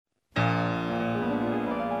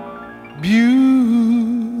beautiful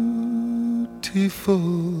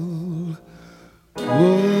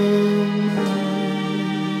woman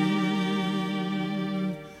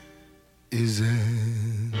is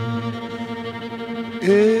an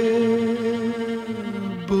ebony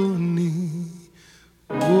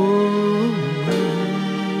woman,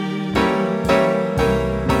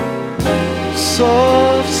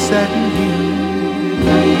 soft satin blue,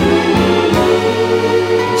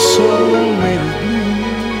 so made of blue,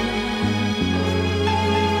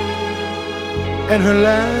 and her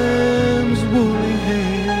lamb's woolly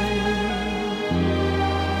hair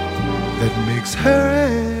that makes her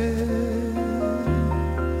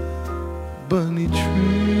bunny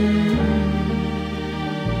true.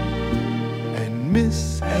 And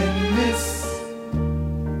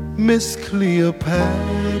Miss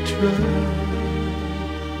Cleopatra,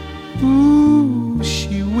 ooh,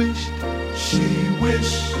 she wished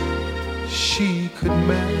she could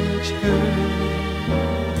match her.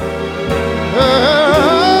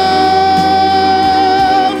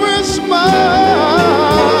 Every smile,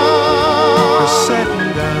 her satin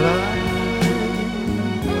down eyes,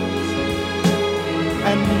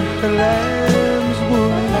 and her lamb's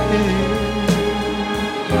woolly hair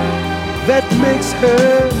that makes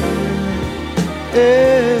her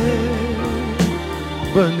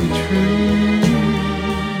bunny true.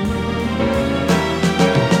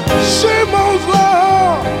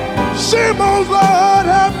 Shemos, Lord,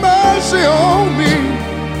 have mercy on me.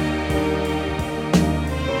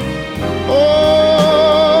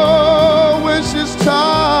 Oh, when she's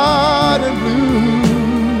tired and blue,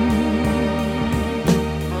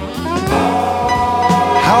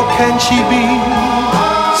 how can she be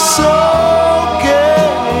so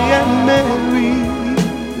gay and merry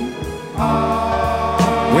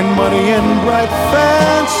when money and bright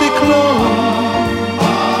fancy clothes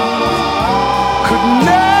could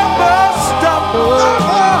never stop her,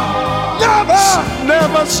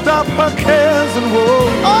 never stop her cares and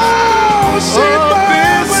woes? Oh, she's my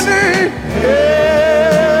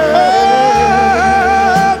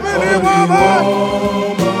ebony woman.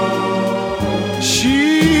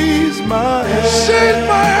 She's my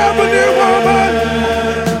ebony woman.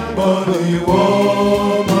 Ebony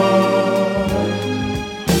woman.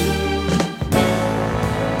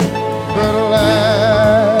 The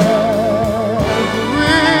last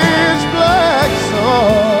rich black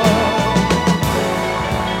sun,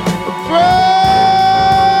 precious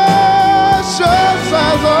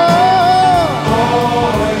as oil.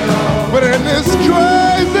 But in this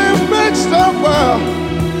crazy mixed up world,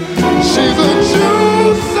 she's a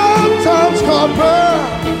Jew, sometimes called pearl.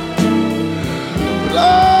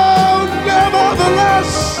 Oh,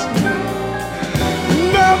 nevertheless,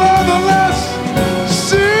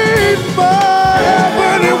 she's my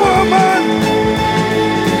ebony woman.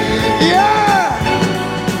 Yeah,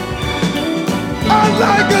 I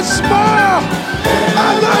like a smile, I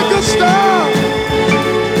like a style,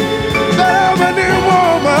 that ebony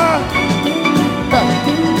woman.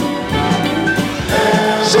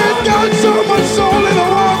 She's got so much soul in her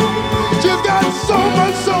walk, she's got so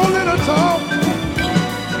much soul in her talk.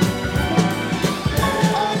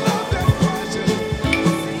 I love that question.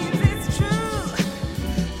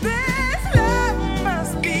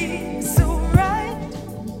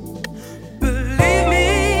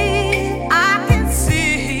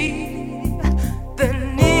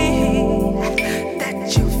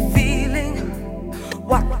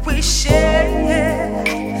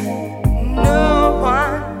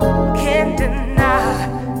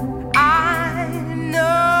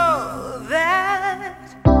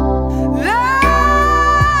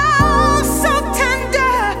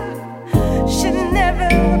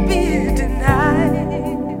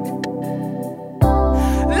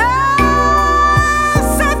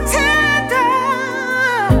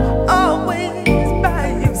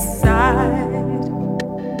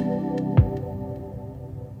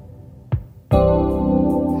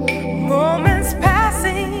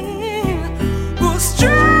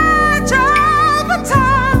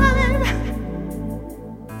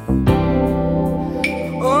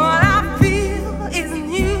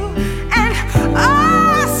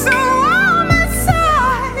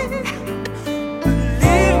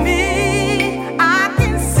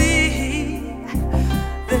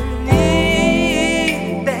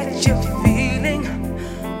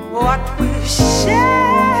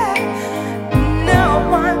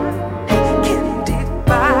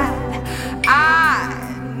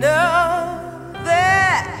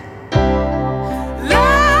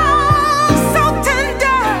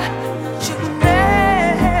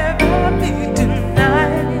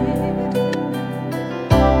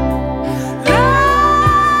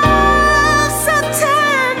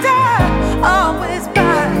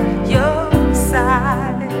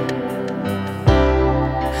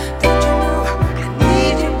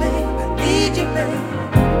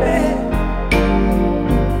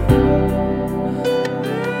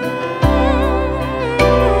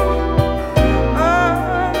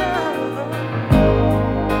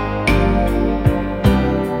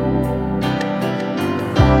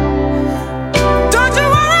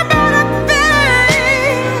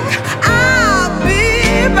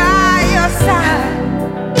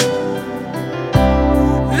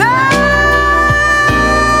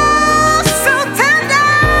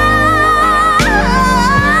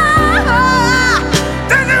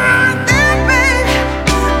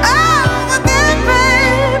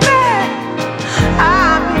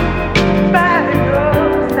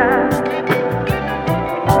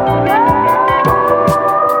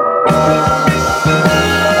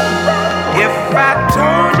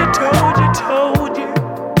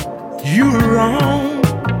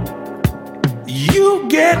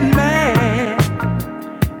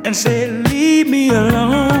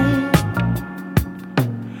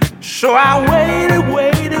 So I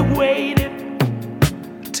waited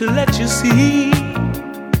to let you see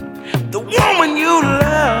the woman you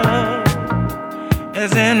love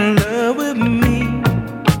is in love with me.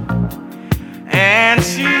 And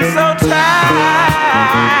she's so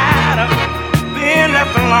tired of being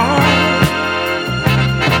left alone.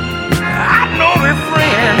 I know we're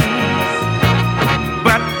friends,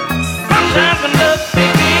 but sometimes when love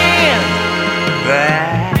begins,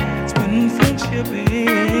 that's when friendship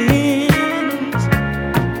ends.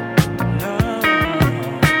 No,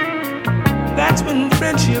 that's when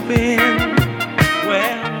friendship ends.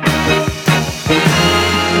 Well,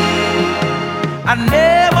 I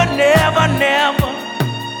never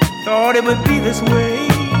thought it would be this way,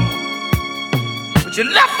 but you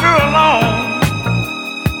left her alone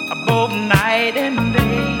both night and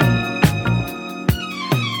day.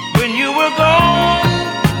 When you were gone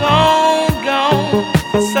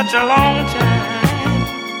for such a long time,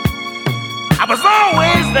 I was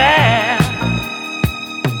always there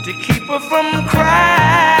to keep her from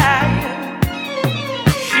crying.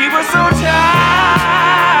 She was so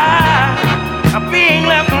tired of being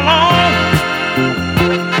left alone.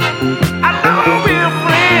 I know we're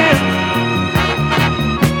friends,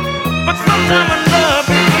 but sometimes when love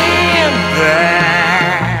begins,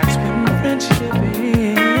 that's when friendship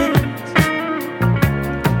ends.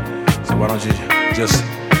 So why don't you just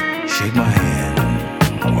shake my hand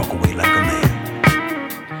and walk away like a man?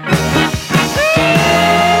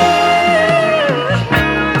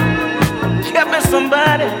 Help me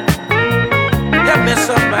somebody, help me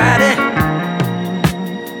somebody.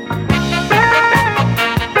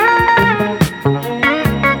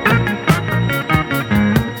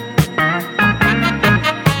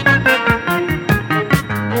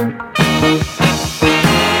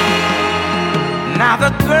 Now the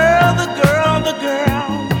girl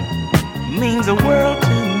means the world to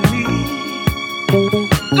me.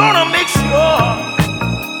 Gonna make sure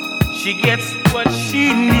she gets what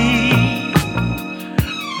she needs.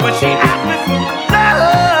 When she asked me for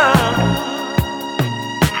love,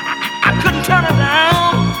 I couldn't turn her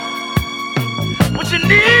down. When she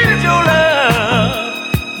needed your love,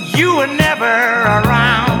 you were never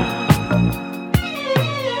around.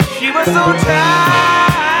 She was so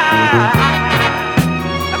tired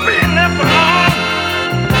of being left alone.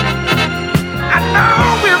 I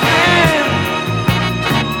know we're friends,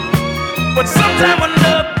 but sometime when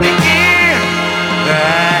love begins,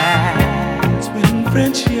 that's when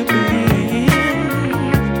friendship ends.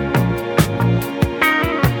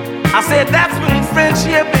 I said that's when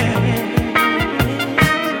friendship ends.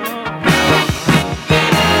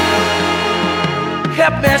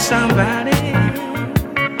 Help me somebody,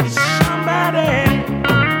 somebody.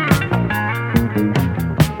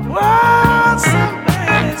 Oh,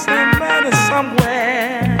 somebody, somebody,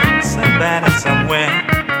 somewhere, somebody, somewhere.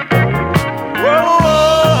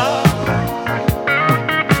 Whoa,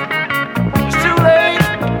 it's too late.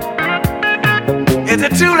 Is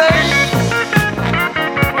it too late?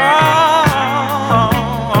 Oh,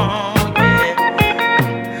 yeah.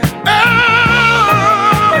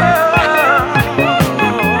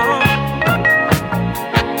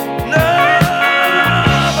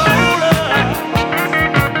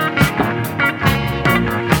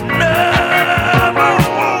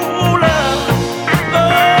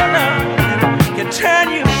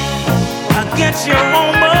 Against your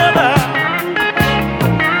own mother,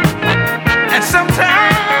 and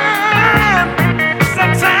sometimes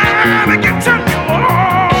it can turn you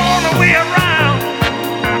all the way around.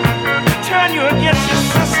 Turn you against your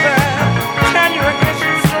sister, turn you against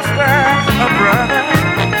your sister, a brother.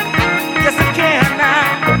 Yes, it can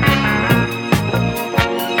now.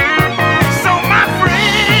 So my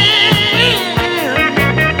friend,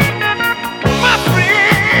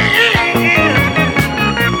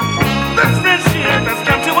 this friendship has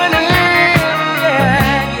come to an end.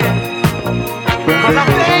 Yeah, yeah. Cause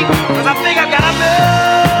I think I've got a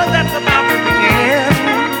love that's about to begin.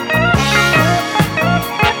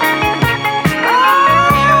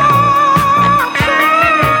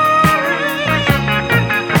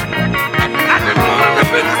 I didn't want it to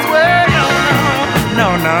be this way. No.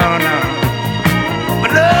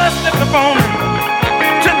 But love slipped up on me,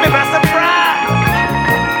 took me by surprise.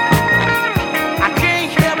 I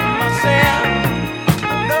can't help myself.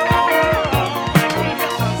 No, I can't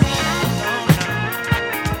help myself.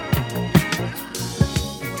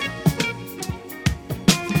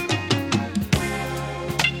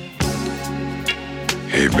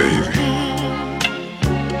 Hey baby,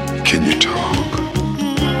 can you talk?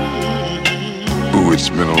 Ooh, it's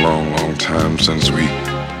been a long time since we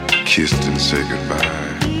kissed and said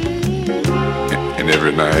goodbye. And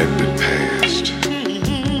every night that passed,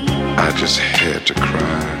 I just had to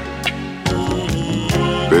cry.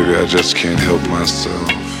 Baby, I just can't help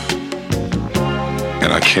myself,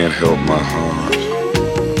 and I can't help my heart.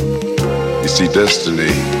 You see,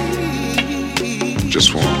 destiny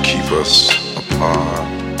just won't keep us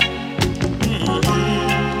apart.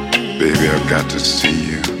 Baby, I've got to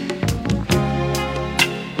see you.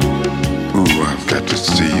 Ooh, I've got to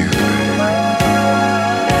see you, baby.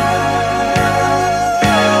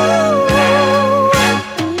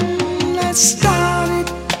 Let's start it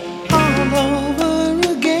all over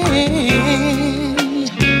again.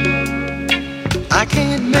 I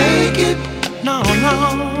can't make it, no,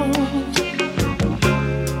 no.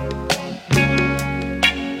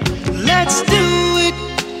 Let's do it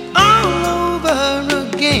all over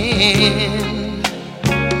again.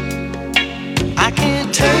 I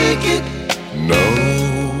can't take it, No.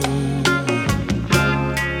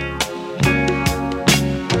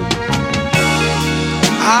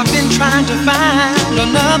 I've been trying to find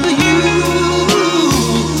another you,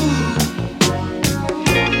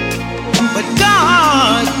 but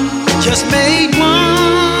God just made one.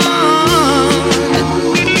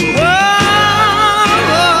 Whoa,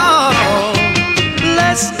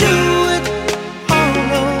 let's do it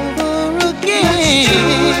all over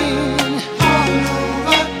again.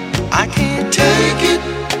 I can't take it,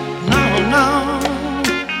 no, no.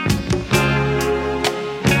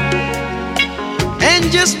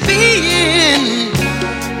 And just being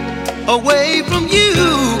away from you,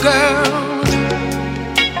 girl,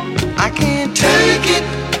 I can't take it.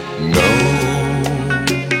 No.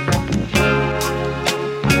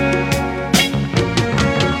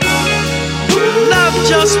 Love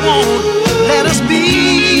just won't let us be,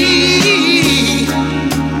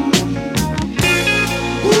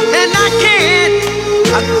 and I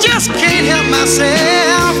just can't help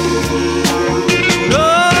myself. No,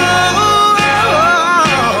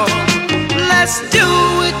 let's do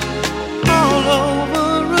it all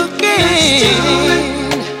over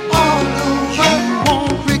again. You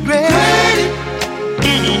won't regret it.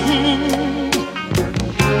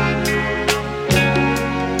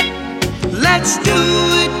 Let's do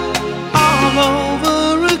it all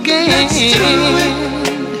over again. You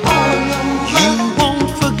won't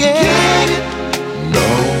forget it. No.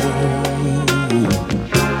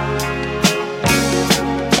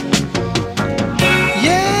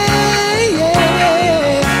 Yeah,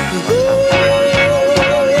 yeah.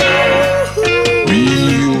 We'll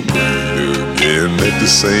meet again at the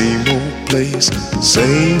same old place,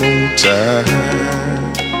 same old time.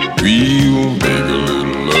 We'll make a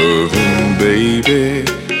little loving, baby,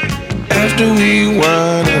 after we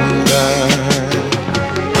wine and dine.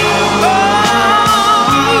 Oh,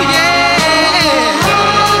 yeah.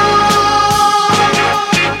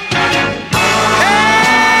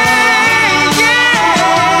 Hey, yeah.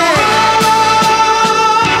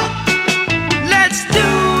 Let's do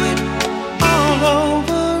it all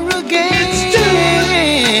over again.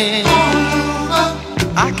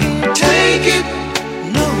 I can't take it,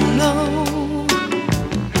 no, no.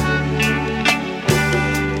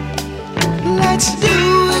 Let's do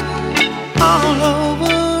it all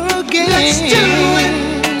over again. Let's do it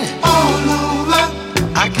all over.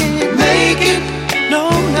 I can't make it, no,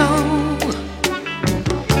 no.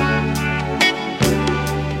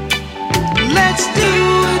 Let's do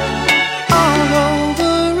it all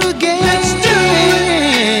over again. Let's do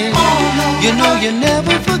it all over. You know you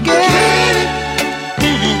never forget it.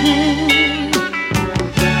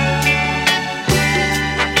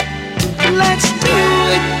 Let's do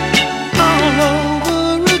it all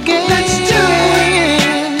over again. Let's do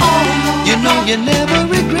it all over. You know you never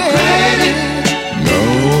regret it. No.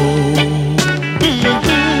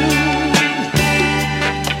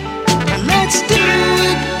 Let's do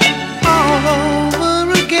it all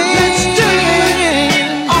over again. Let's do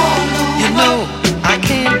it all over. You know I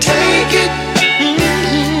can't take it.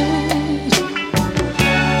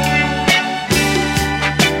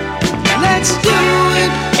 Let's do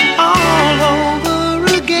it all over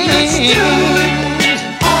again. Let's do it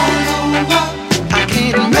all over. I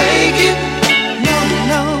can't make it, no,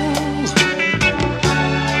 no.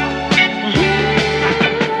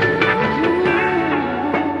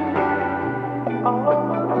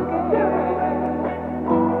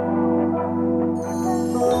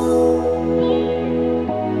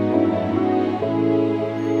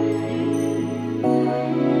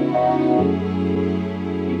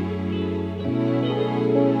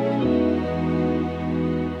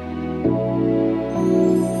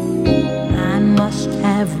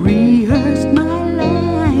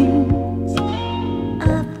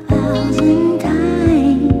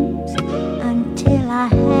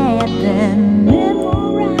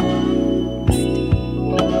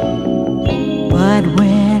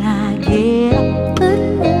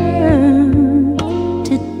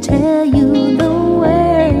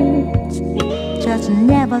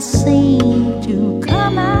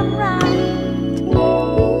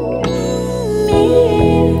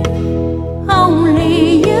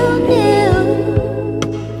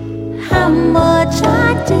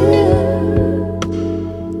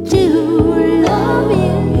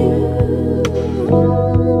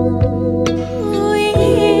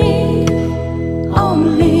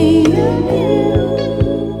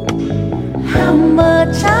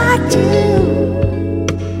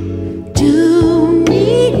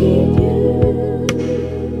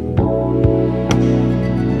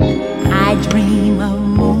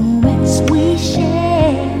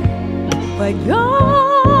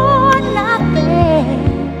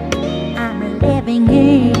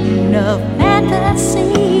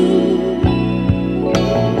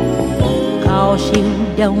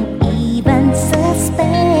 don't even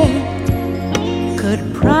suspect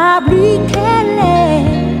could probably care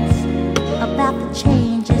less about the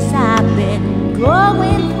changes I've been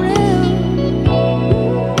going through.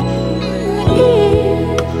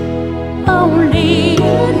 If only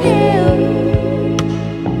you knew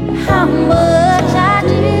how much I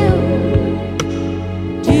do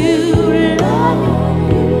love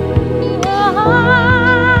you. Oh,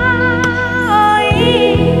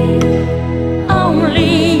 if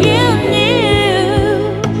only you knew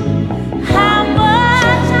how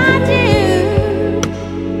much I do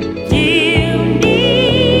need you.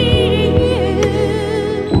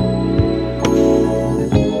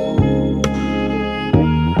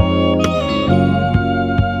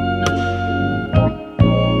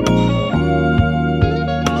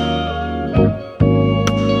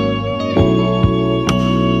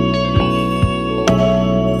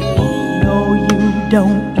 No, you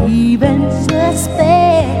don't even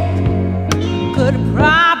suspect, could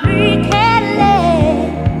probably care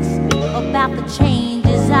less about the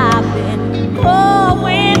changes I've been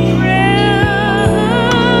going through.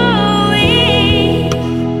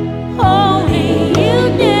 If only you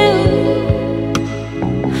knew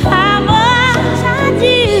how much I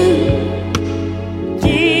do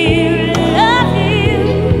love you.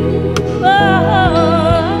 Oh,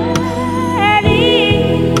 and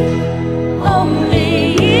if only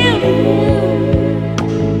you knew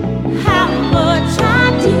how much I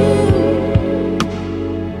do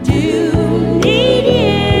need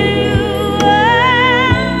you.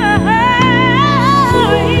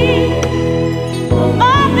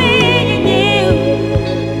 Only you knew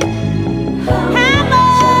how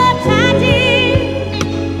much I do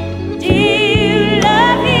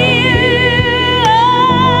love you.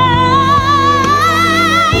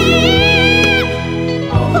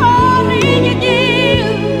 Only you knew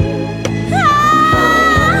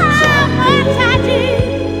how much I do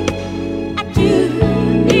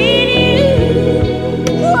need you.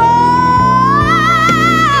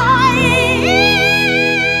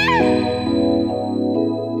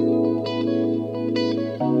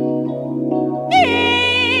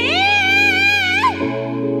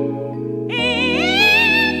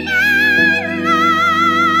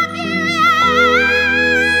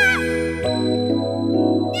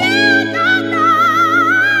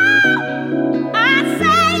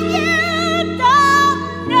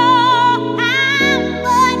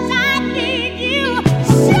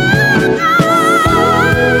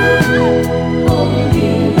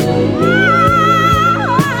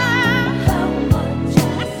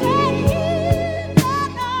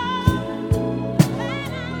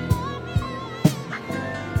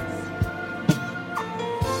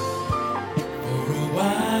 For a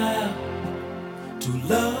while, to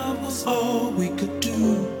love was all we could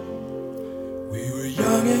do. We were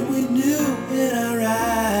young and we knew in our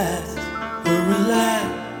eyes were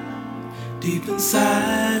alive. Deep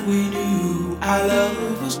inside we knew our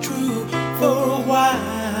love was true. For a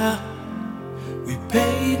while, we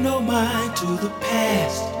paid no mind to the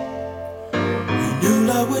past. We knew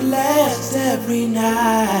love would last every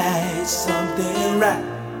night. Something right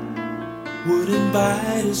would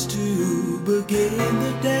invite us to begin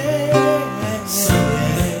the day.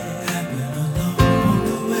 Something happened along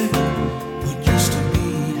the way. What used to be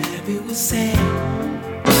happy was sad.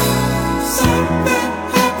 Something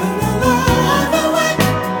happened along the way,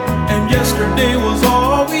 and yesterday was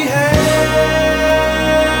all we had.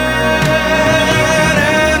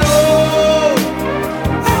 And oh,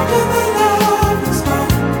 after the love was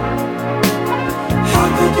gone, how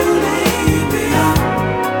could you leave me out?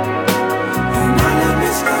 And not let me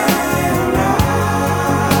stay around.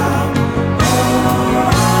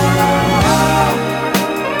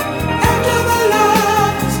 After the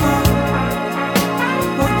love was gone,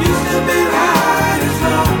 what used to be right is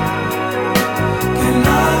wrong. Can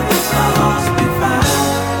love that's lost be found?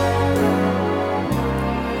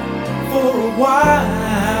 For a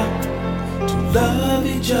while, to love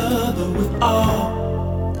each other with all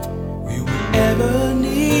we would ever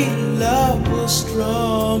need. Love was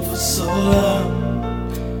strong for so long.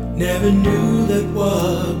 Never knew that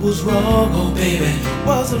what was wrong, oh baby,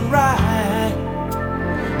 wasn't right.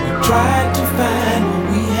 We tried to find what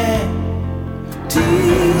we had.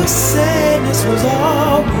 Tears, sadness was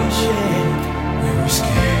all we shared. We were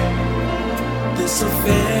scared this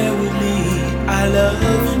affair would lead our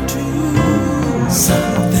love into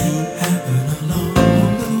something happened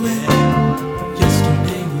along the way.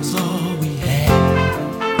 Yesterday was all we had.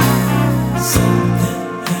 Something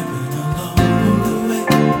happened along the way.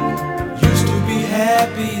 Used to be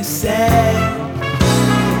happy, sad.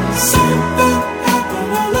 Something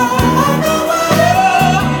happened along the way.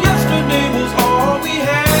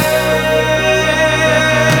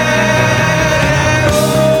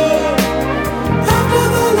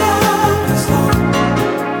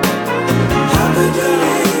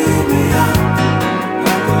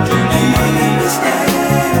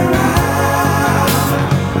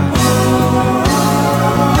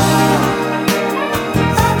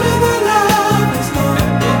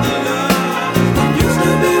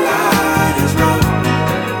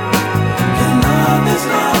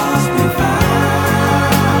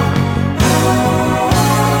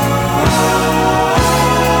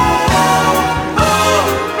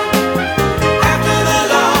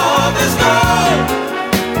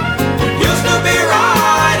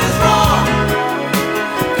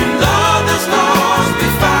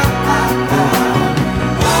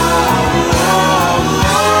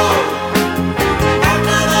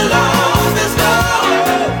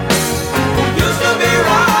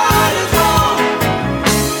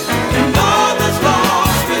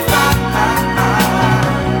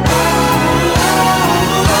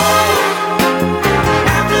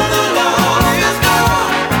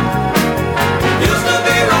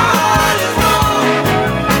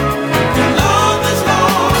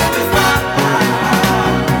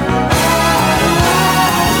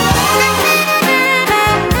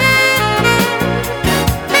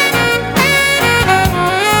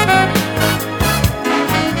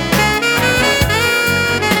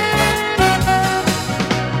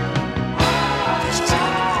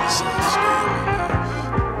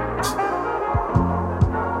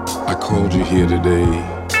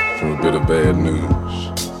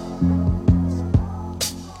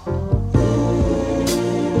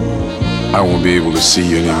 I won't be able to see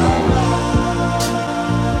you anymore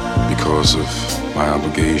because of my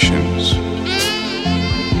obligations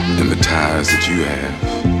and the ties that you have.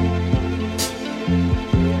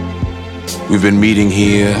 We've been meeting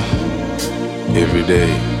here every day.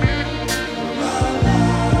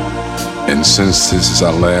 And since this is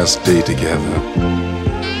our last day together,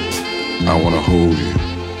 I want to hold you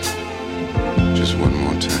just one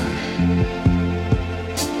more time.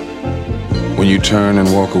 When you turn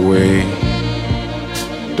and walk away,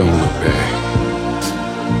 don't look back.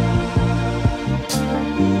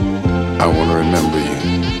 I want to remember you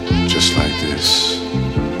just like this.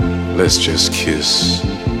 Let's just kiss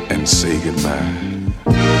and say goodbye.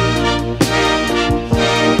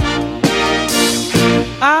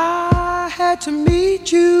 I had to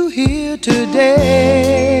meet you here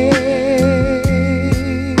today.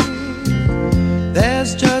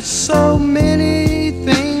 There's just so many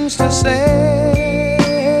things to say.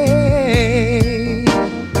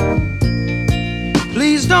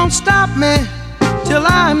 Please don't stop me till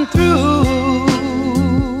I'm through.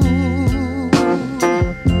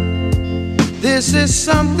 This is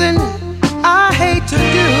something I hate to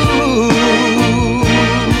do.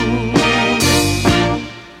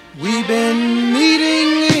 We've been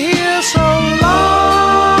meeting here so long.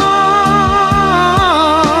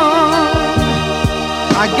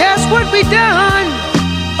 I guess what we done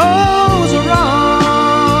was wrong.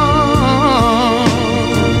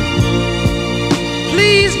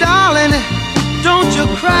 Please, darling, don't you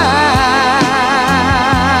cry.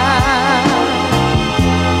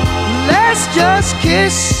 Let's just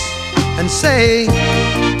kiss and say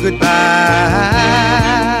goodbye.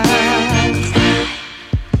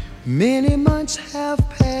 Many months have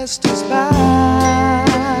passed us by.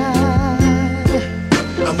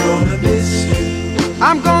 I'm gonna miss you.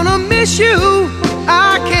 I'm gonna miss you.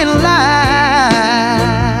 I can't lie.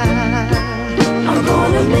 I'm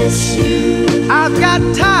gonna miss you. I've got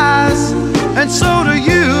ties, and so do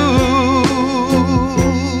you.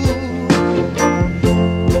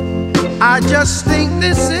 I just think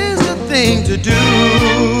this is the thing to do.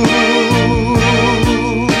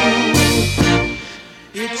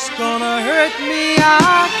 It's gonna hurt me,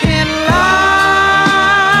 I can't lie.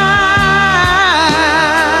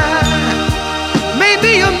 Maybe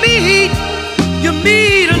you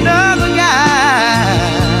meet another guy.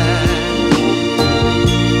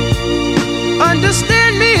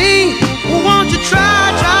 Understand me, won't you try.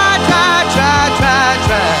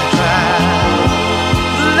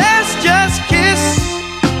 Let's just kiss,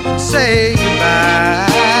 say goodbye.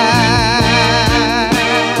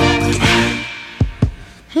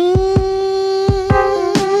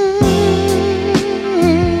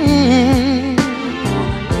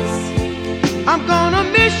 I'm gonna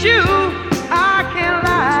miss you, I can't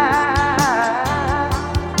lie.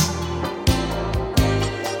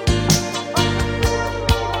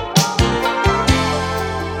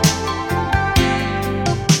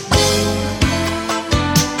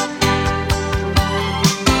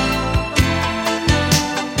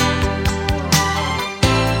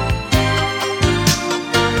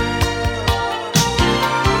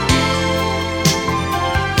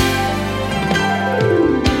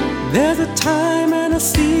 There's a time and a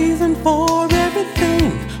season for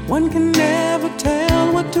everything. One can never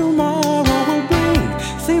tell what tomorrow will bring.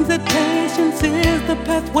 Seems that patience is the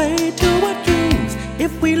pathway to our dreams.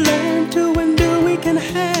 If we learn to endure, we can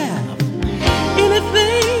have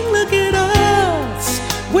anything. Look at us,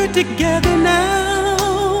 we're together now.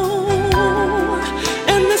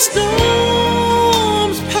 And the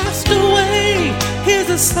storms passed away. Here's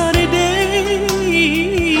a sunny day.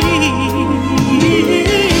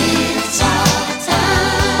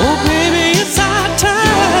 Oh baby, it's our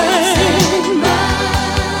time.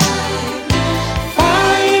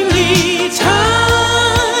 Finally,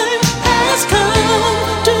 time has come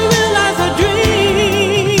to realize a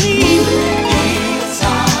dream. It's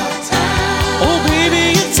our time. Oh baby,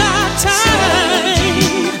 it's our time.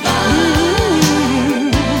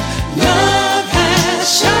 Love has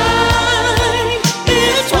shined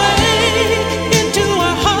its way into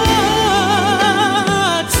our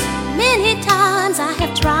hearts. Many times I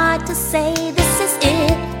have tried to say this is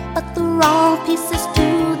it, but the wrong pieces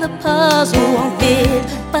to the puzzle won't fit.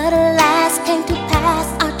 But alas, came to pass,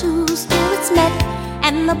 our two spirits met,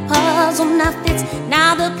 and the puzzle now fits.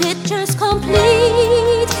 Now the picture's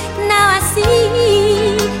complete. Now I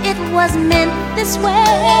see it was meant this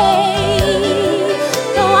way.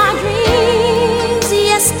 Though our dreams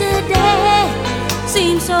yesterday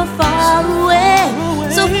seem so far away,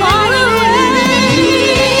 so far away.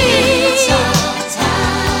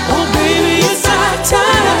 Oh baby, it's our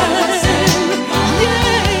time.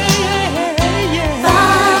 Yeah.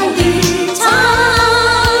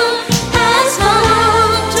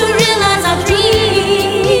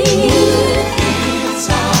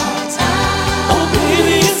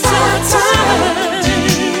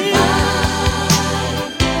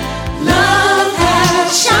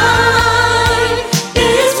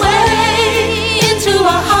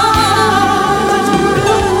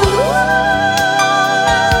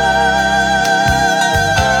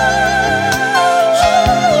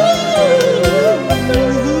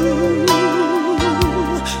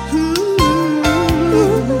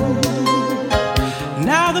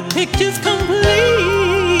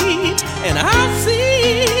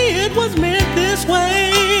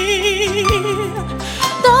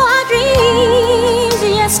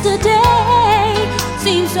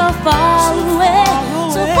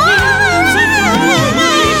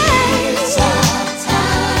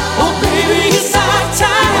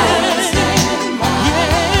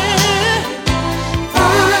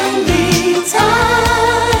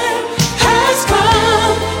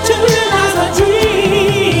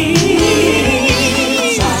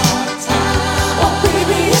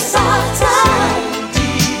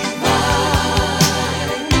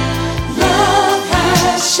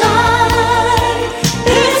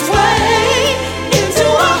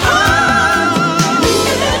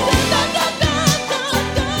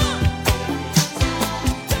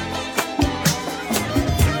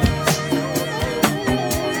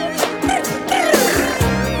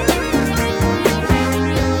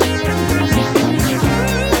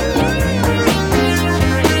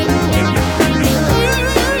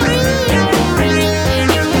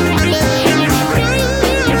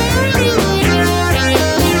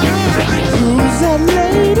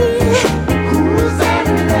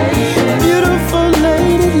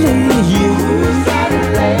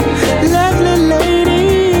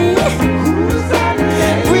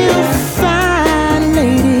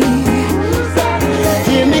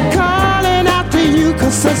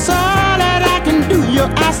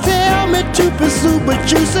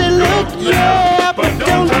 it, yeah, but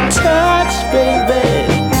don't touch, baby.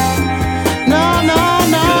 No, no,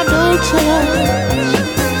 no, don't touch.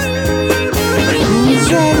 Who's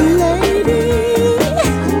that lady?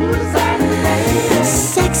 Who's that lady?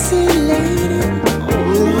 Sexy lady.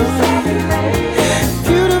 Who's that lady?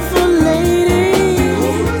 Beautiful lady.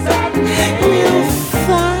 Who's that lady? Real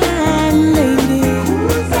fine lady.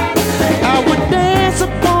 Who's that lady? I would dance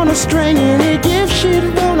upon a string, any gift she'd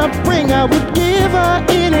wanna bring. I would give her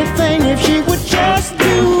anything if she would just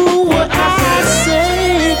do what I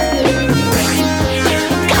say.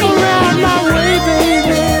 Come around my way,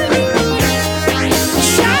 baby.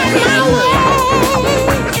 Try my way.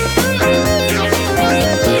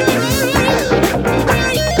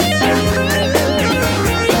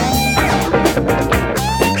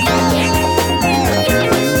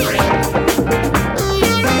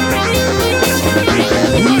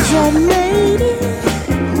 Who's that lady?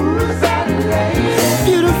 Who's that lady?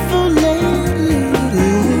 Beautiful lady.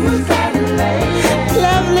 Who's that lady?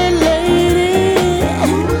 Lovely lady.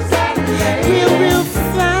 Who's that lady? Real, real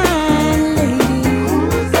fine lady.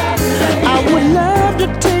 Who's that lady? I would love to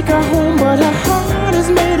take her home, but her heart is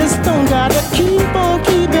made of stone. Gotta keep on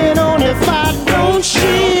keeping on. If I don't,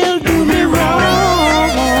 she'll do me wrong.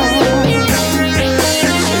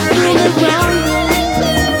 Do me wrong.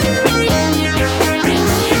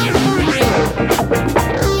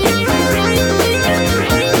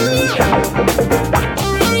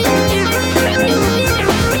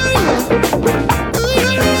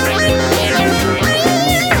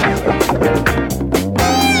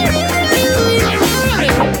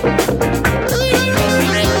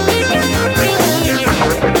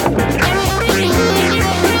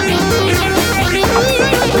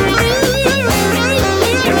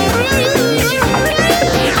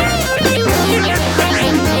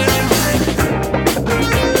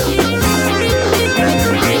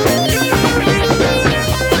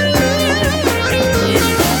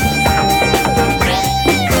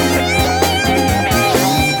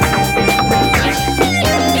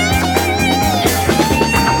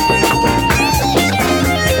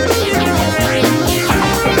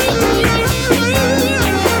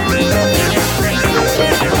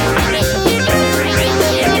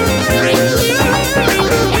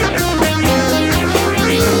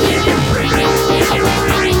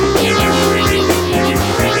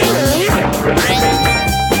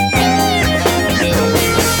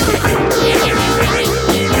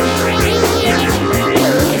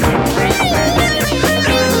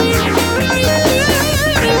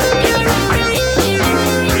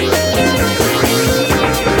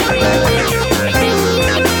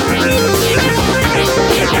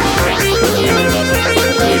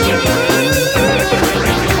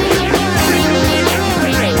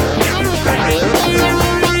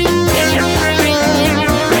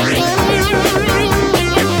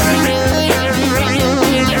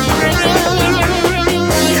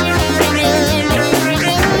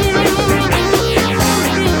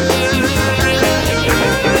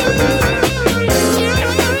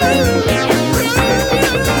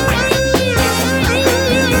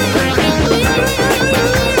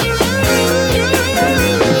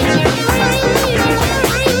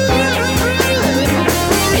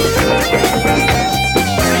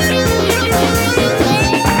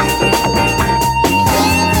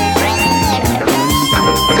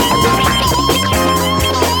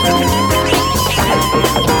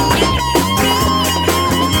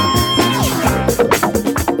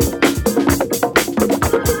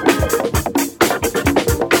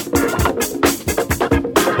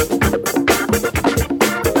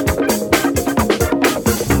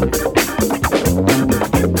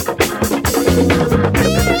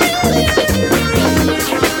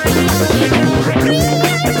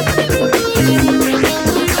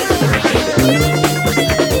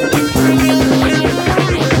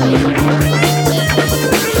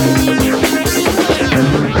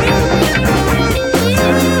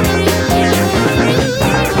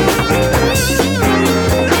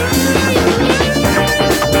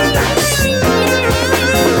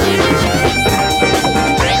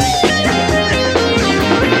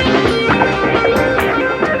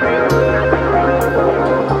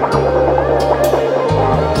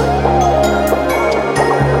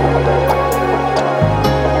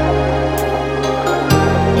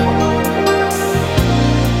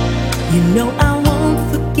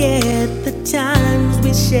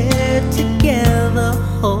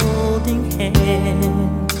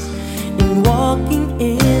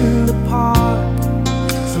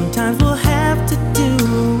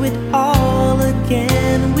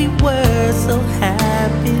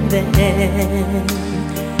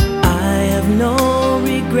 I have no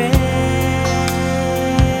regrets.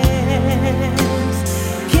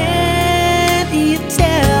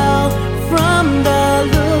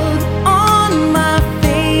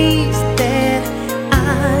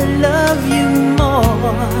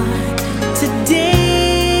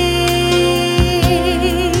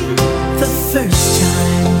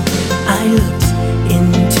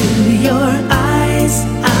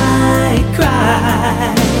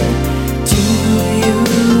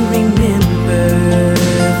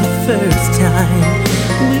 time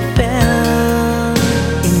we fell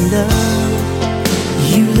in love.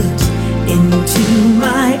 You looked into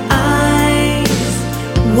my eyes,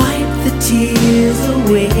 wiped the tears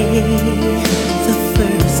away the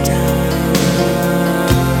first time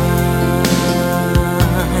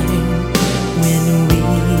when we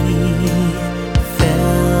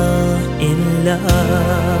fell in love.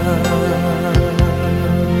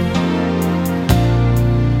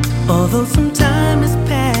 Although some time has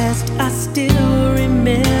passed, I still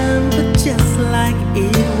remember just like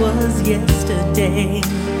it was yesterday.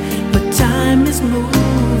 But time is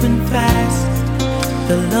moving fast.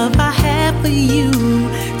 The love I have for you,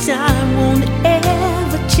 time won't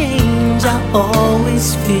ever change. I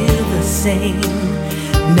always feel the same,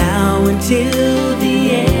 now until the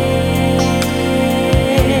end.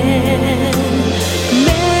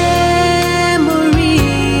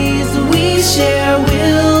 Memories we share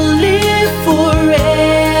will live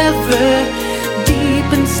forever. Deep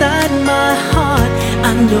inside my heart,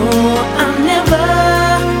 I know I'll never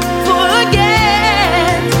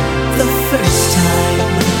forget the first time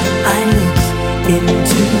I looked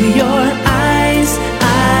into your eyes,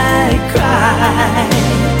 I cried.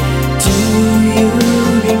 Do you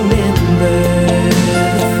remember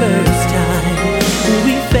the first time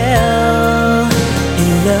we fell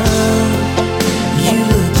in love? You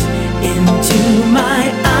looked into my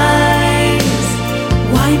eyes,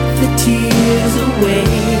 wiped the tears away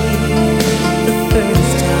the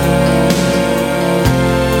first time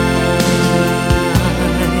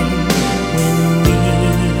when we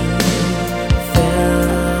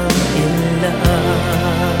fell in love.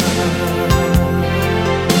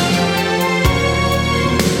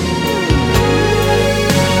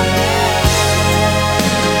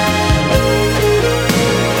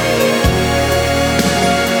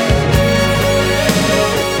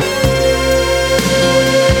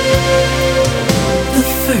 The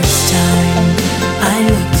first time I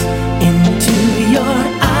looked into your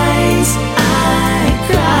eyes, I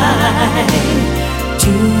cried.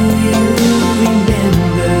 Do you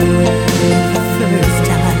remember the first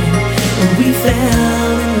time when we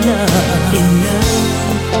fell in love? In love,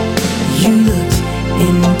 you looked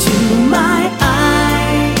into my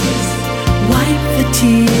eyes, wiped the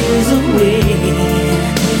tears away.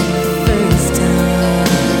 First time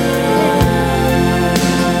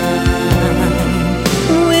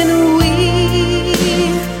when we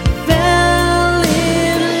fell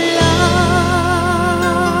in love.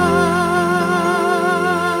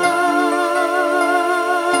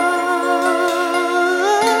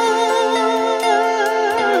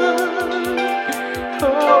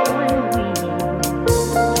 Oh, when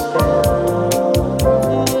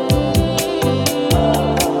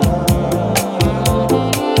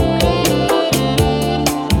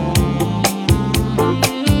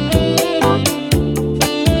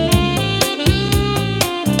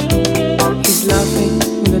He's laughing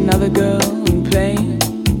with another girl and playing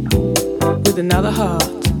with another heart.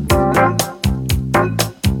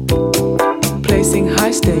 Placing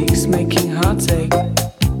high stakes, making hearts ache.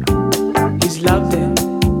 He's loved in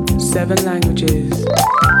 7 languages.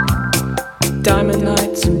 Diamond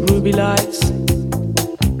nights and ruby lights.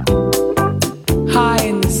 High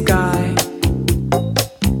in the sky.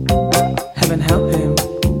 Heaven help him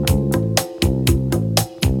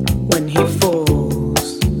when he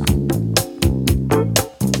falls.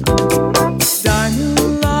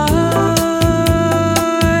 Diamond light,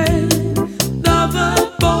 lover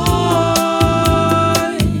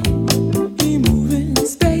boy. He moving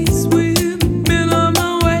space with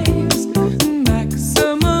minimum waves,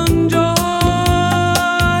 maximum joy.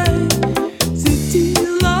 City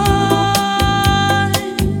lights,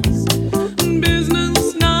 business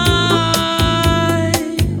nights.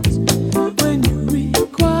 When you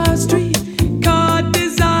require streetcar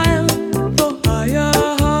desire for higher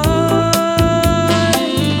heights.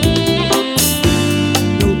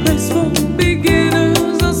 No place for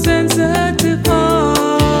beginners or sensitive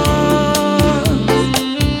hearts.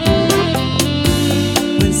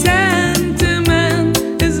 When sentiment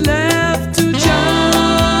is left to chance.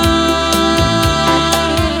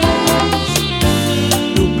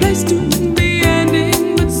 No place to be ending,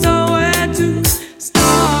 but somewhere to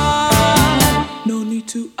start. No need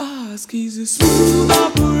to ask, he's a smooth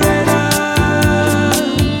operator.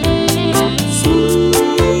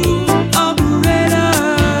 Smooth operator.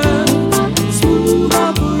 Smooth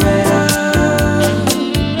operator.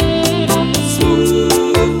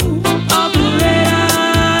 Smooth operator.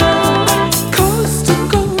 Coast to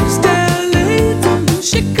coast, LA to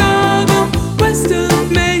Chicago, west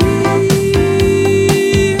of Maine.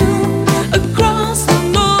 Across the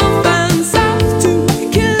north and south to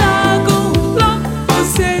Chicago,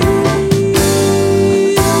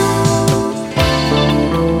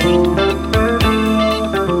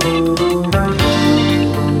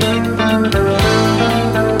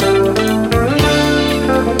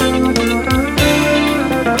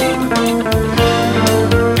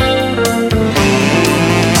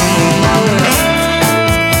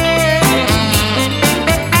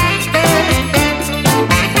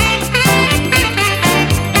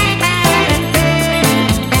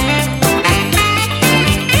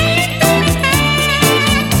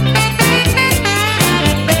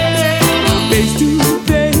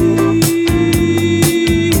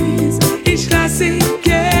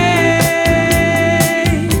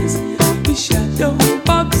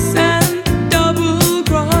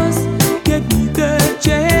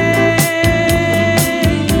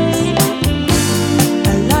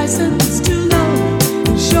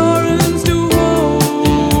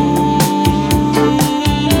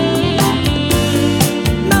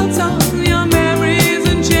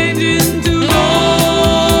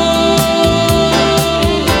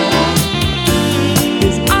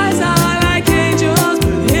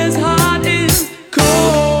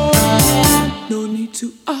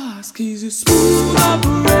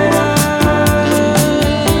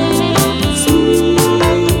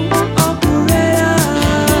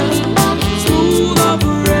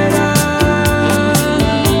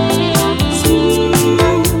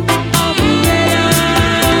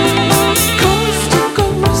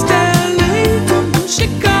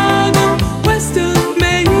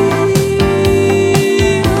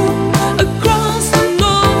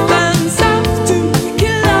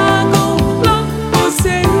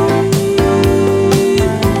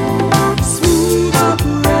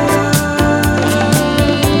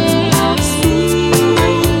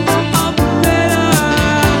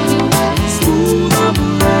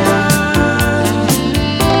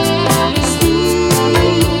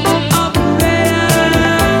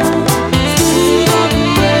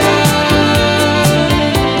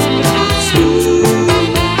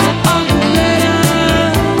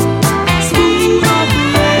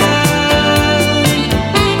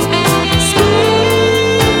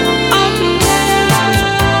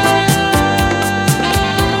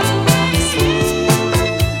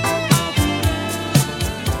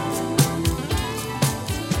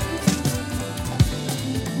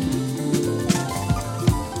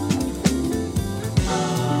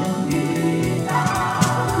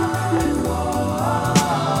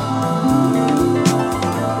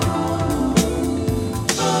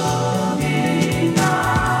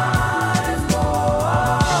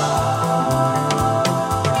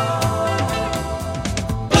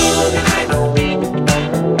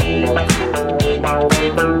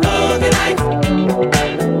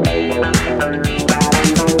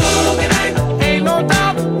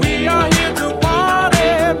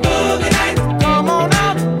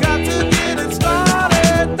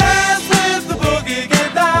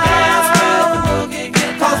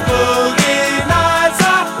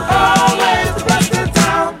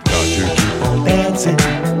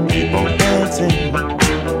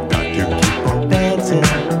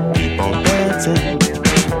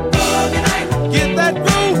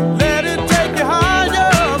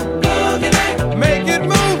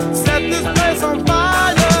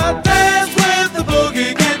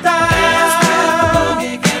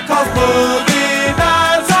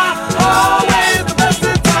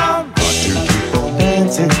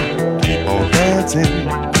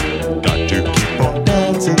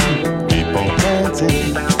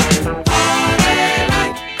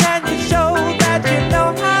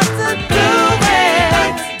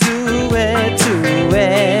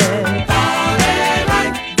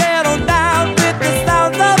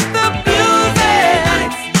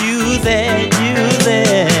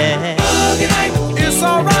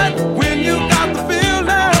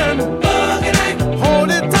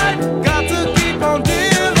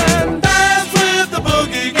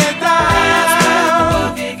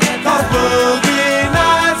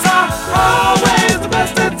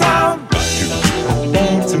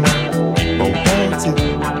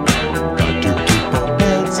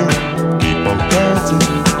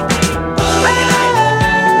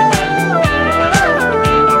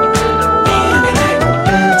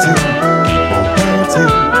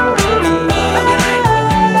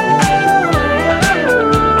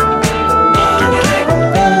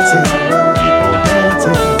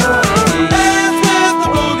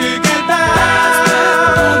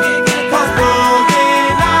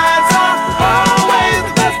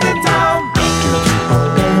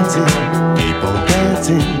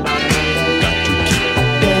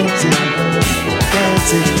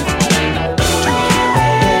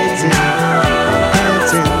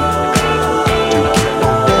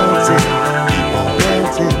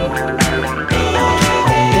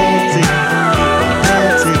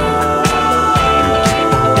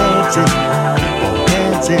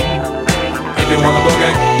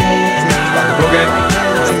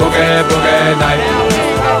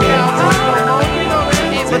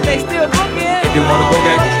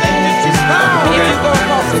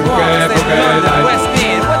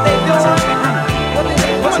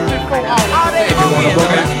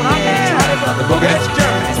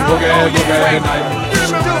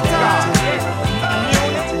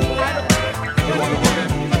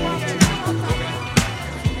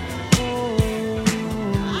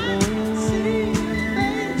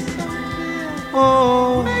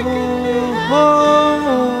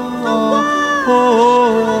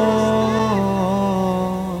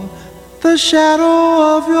 The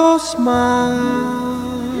shadow of your smile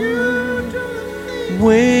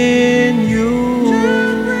when you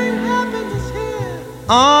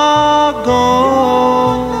are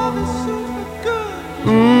gone.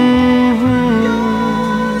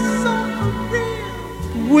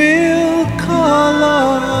 Will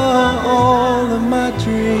color all of my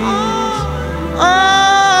dreams. Oh,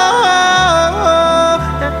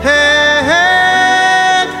 hey,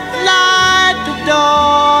 light the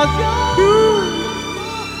doors.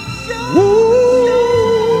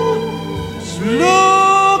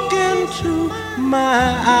 Look into my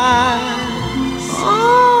eyes,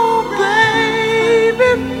 oh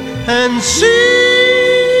baby, and see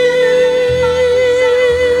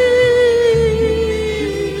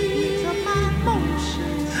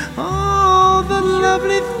all the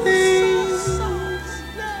lovely things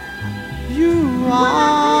you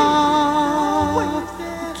are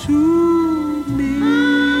to me.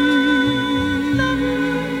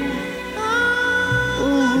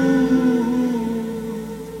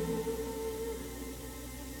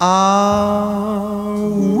 Our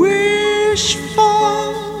wishful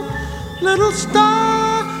little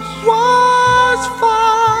star was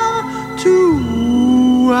far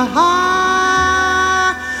too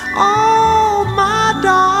high. Oh, my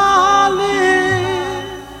darling,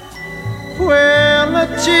 well, a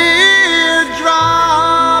teardrop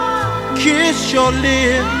kissed your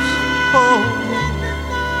lips, oh,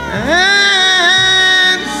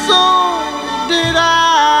 and so did I.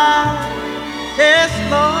 Yes,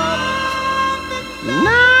 Lord.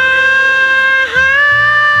 Now,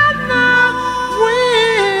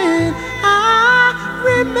 when I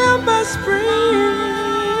remember spring,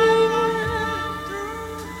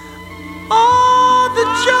 all the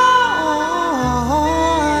joy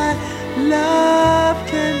love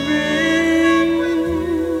can bring.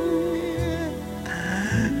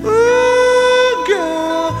 Ooh,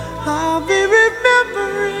 girl, I'll be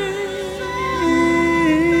remembering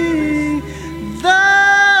the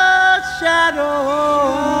shadow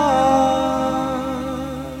of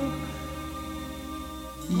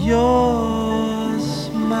your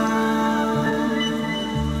smile.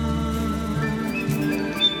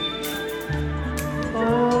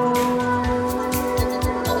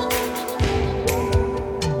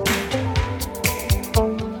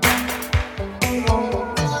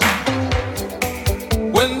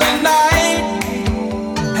 When the night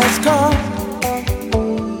has come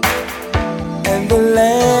and the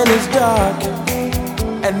land is dark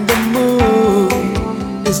and the moon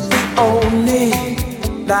is the only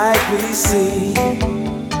light we see.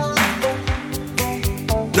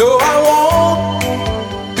 No, I won't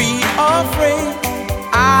be afraid.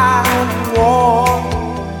 I won't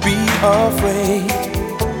be afraid.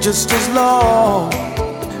 Just as long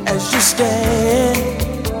as you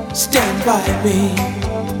stand by me.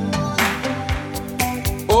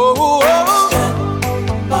 Oh,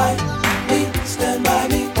 stand by me, stand by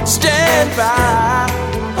me, stand by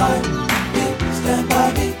me, stand by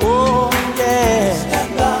me. Oh yeah,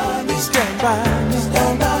 stand by me, stand by me,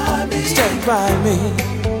 stand by me, stand by me.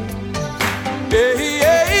 Yeah,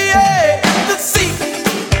 yeah, yeah. The sea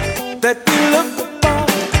that we look upon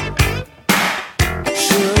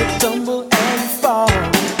should tumble and fall,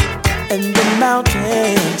 and the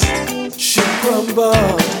mountains should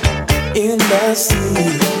crumble in the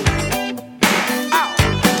sea.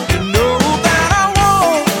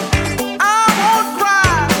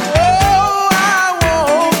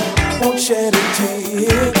 Shed a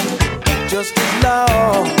tear, just as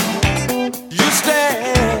long you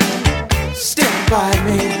stand by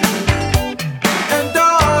me, and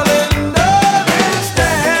darling,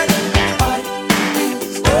 stand by me,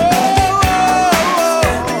 stand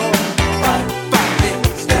by me,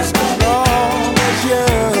 as long as you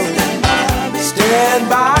stand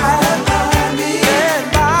by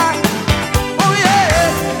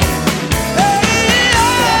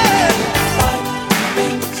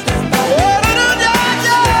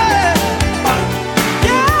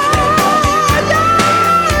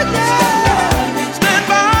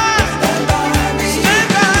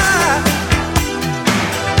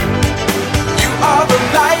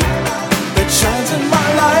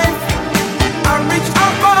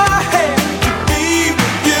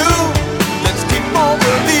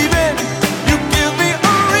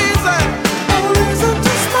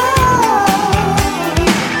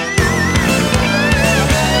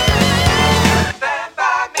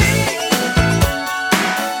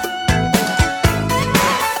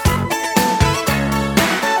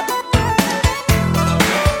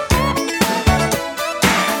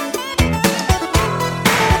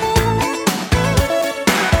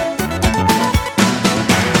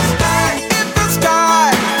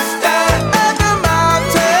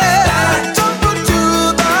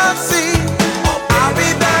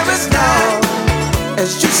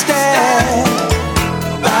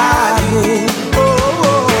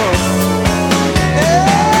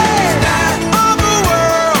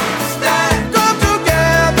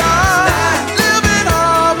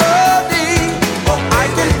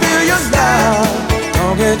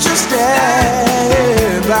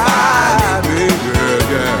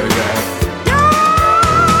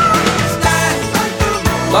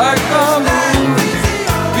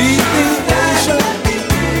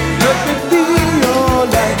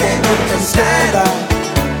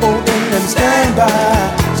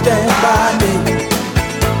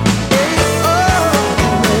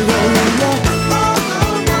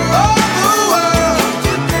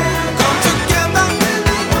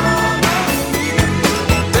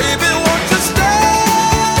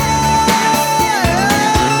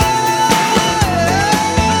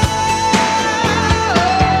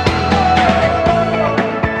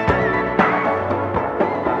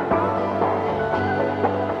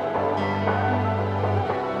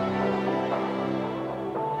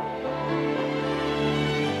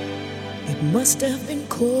must have been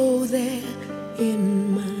cold there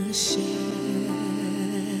in my shadow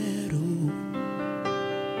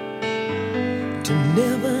to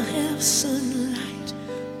never have sunlight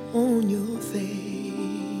on your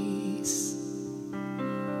face.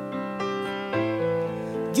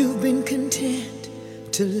 You've been content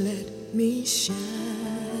to let me shine.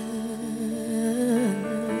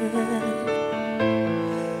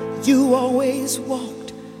 You always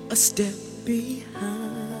walked a step behind.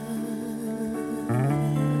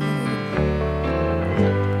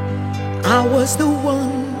 I was the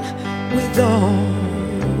one with all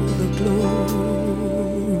the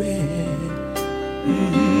glory,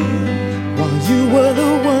 while you were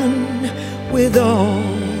the one with all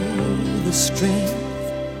the strength.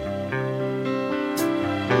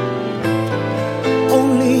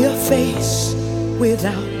 Only a face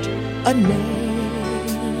without a name.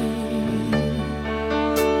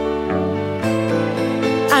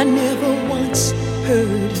 I never once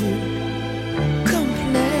heard you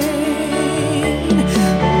complain.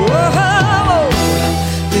 Whoa,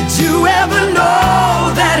 did you ever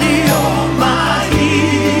know that you're my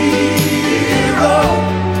hero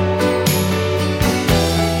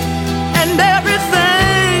and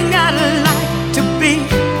everything I'd like to be?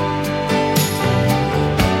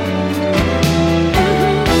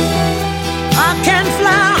 I can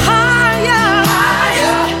fly higher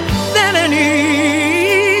than an eagle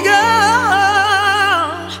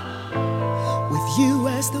with you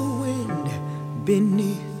as the wind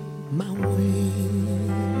beneath my wings.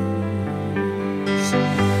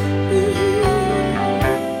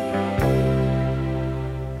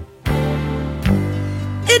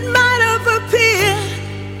 It might have appeared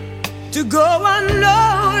to go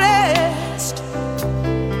unnoticed,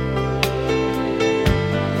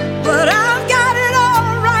 but I've got it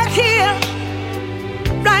all right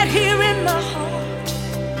here in my heart.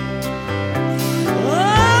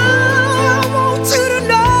 Oh, I want you to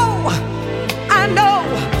know, I know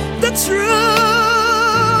the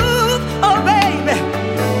truth.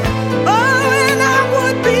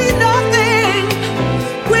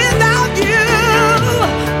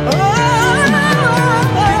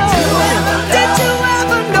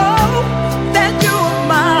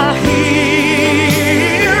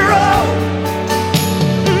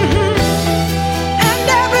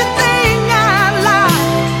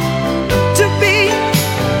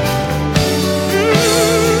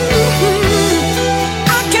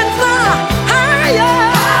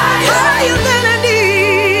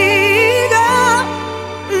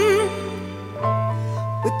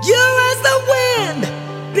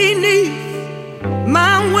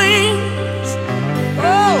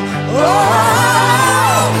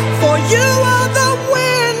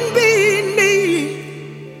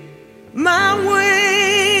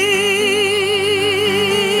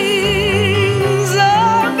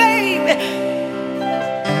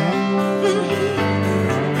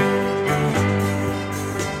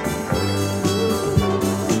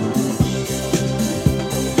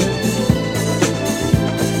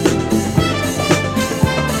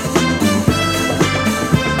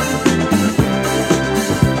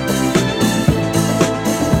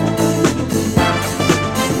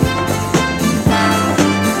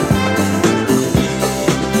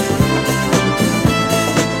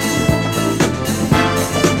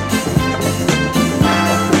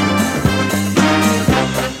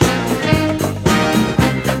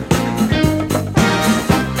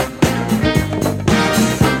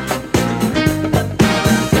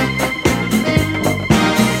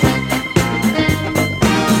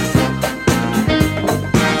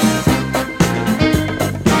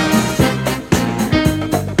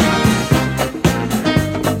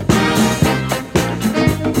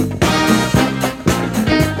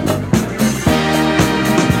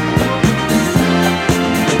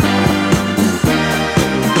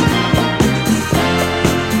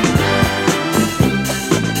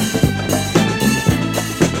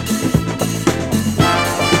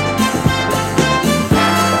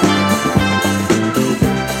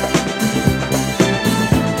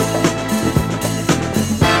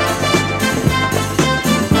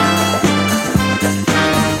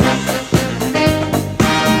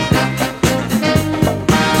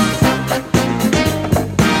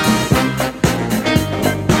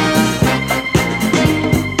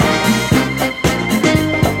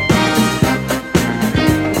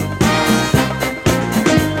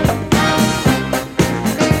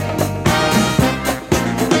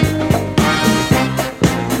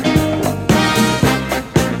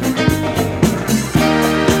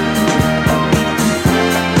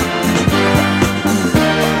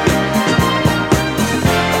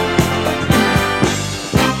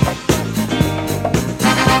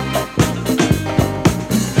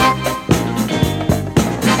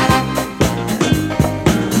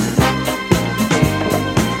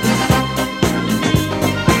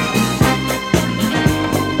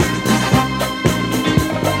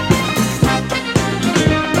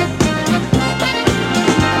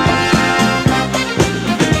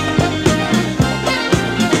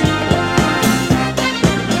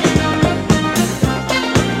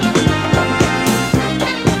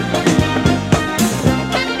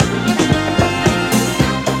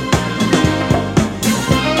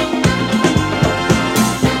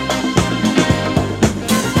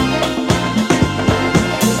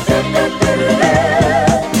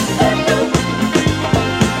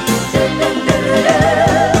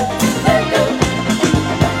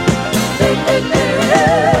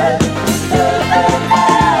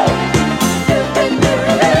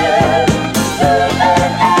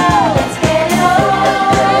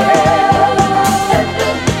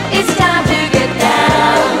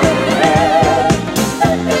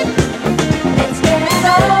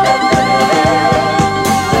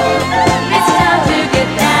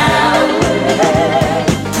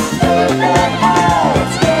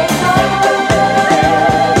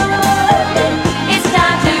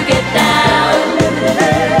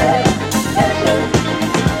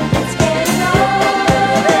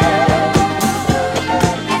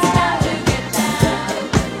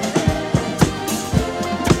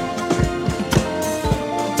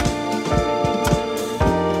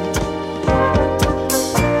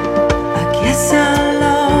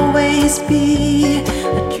 be a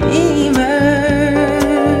dreamer,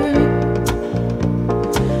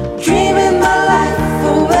 dreaming my life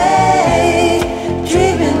away,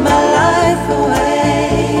 dreaming my life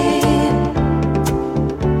away.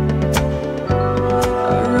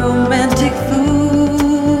 A romantic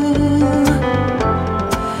fool,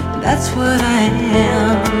 that's what I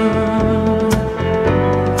am.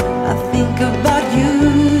 I think about you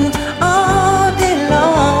all day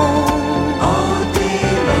long,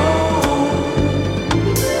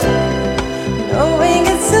 knowing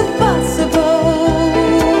it's impossible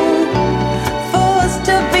for us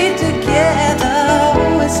to be together.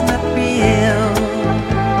 Oh, it's not real.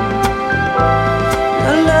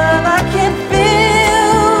 Your love I can't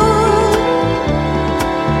feel.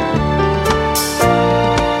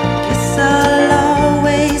 Guess I'll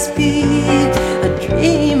always be a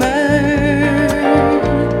dreamer,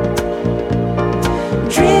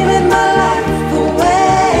 dreaming my life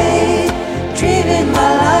away, dreaming my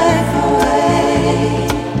life away.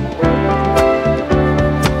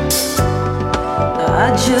 I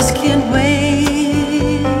just can't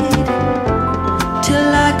wait till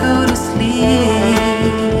I go to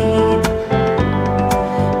sleep.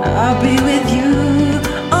 I'll be with you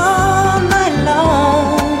all night long,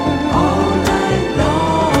 all night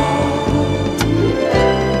long.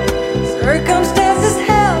 Circumstances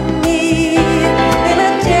help me in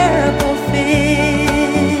a terrible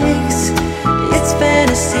fix. It's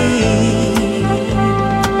fantasy.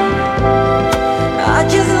 I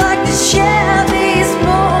just like to share these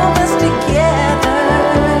moments together.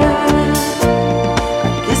 I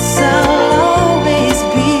guess I'll always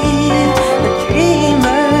be a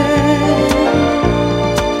dreamer,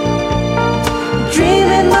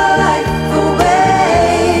 dreaming my life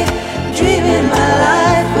away, dreaming my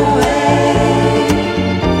life away.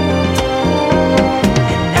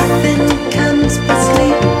 And nothing comes but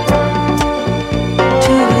sleep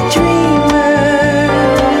to a dreamer.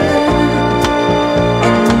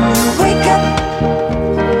 And when you wake up,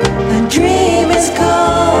 the dream is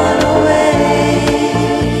gone away.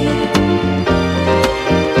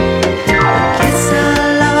 Guess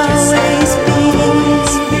I'll always be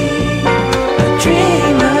a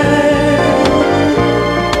dreamer,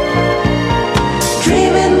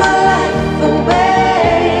 dreaming my life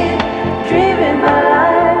away, dreaming my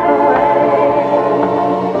life away.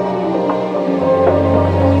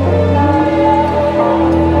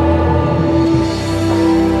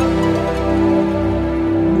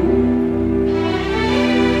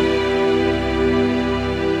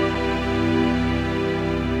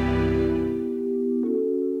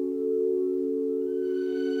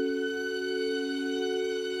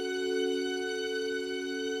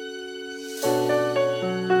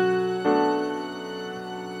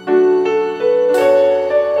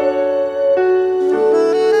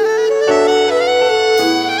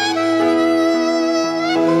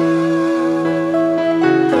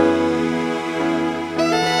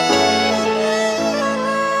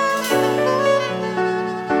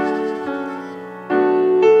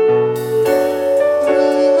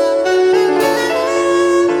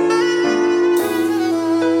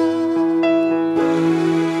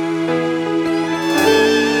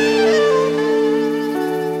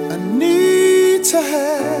 I need to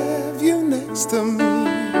have you next to me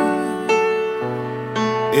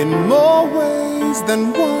in more ways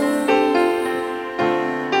than one,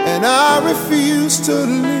 and I refuse to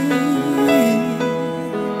leave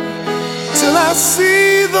till I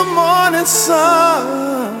see the morning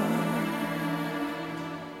sun.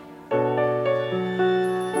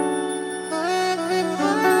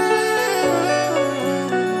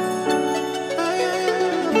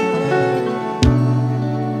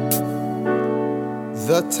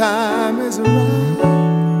 The time is right.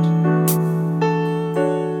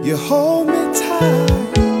 You hold me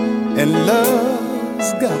tight, and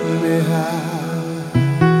love's got me high.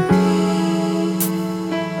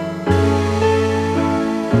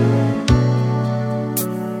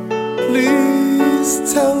 Please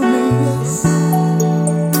tell me yes,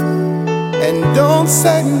 and don't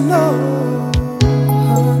say no,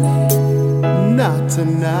 honey, not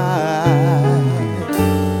tonight.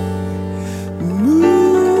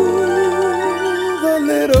 Move a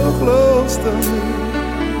little close to me.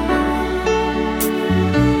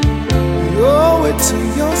 You owe it to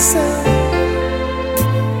yourself,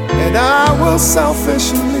 and I will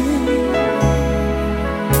selfishly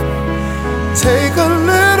take a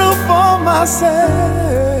little for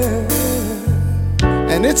myself,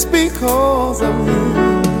 and it's because of you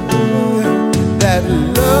that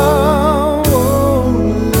love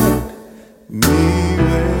won't let me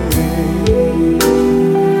wait.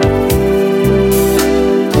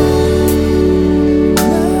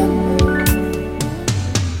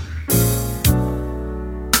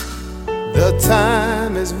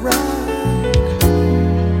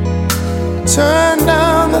 turn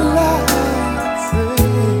down the lights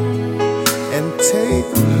and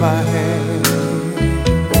take my hand.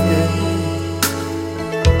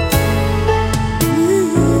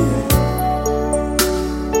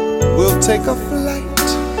 We'll take a flight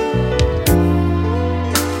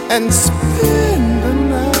and spend the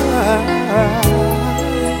night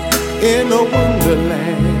in a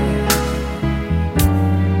wonderland.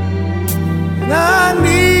 And I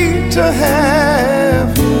need to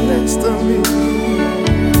have you next to me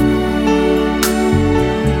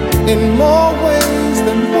in more ways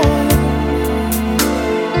than one,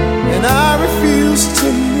 and I refuse to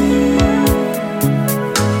leave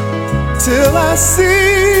till I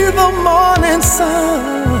see the morning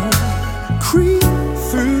sun creep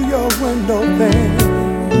through your window pane,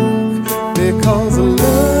 because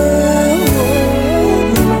love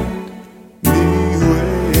me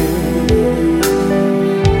well.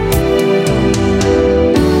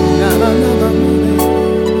 Not another minute.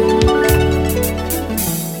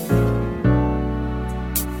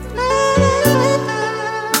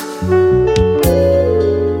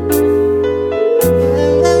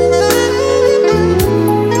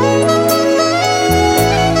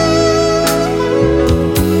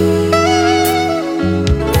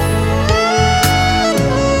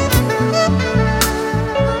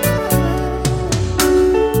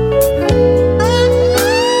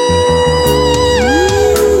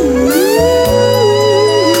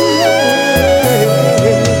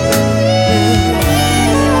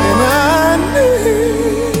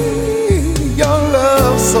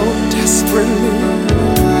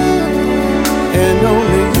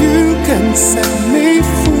 Set me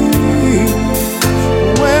free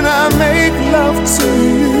when I make love to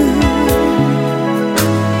you.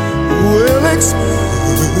 We'll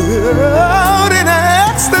explode in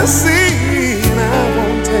ecstasy, and I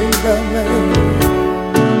won't take the name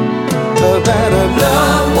that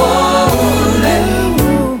love won't let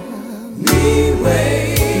me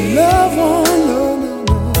wait. Love won't, no, no,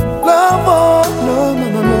 no. Love won't, no, no,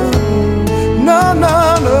 no, no. No, no,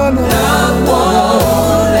 no, no. Love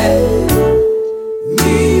won't let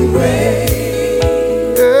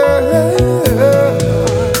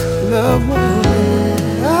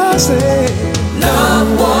love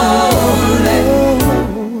won't let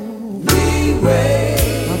me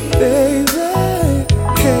wait. My baby,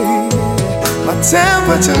 hey, my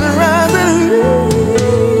temperature rising.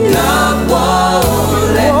 Love won't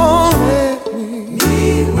let me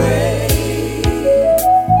wait.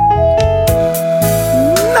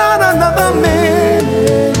 Not another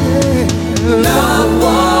minute. Love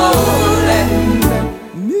won't let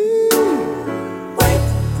me wait.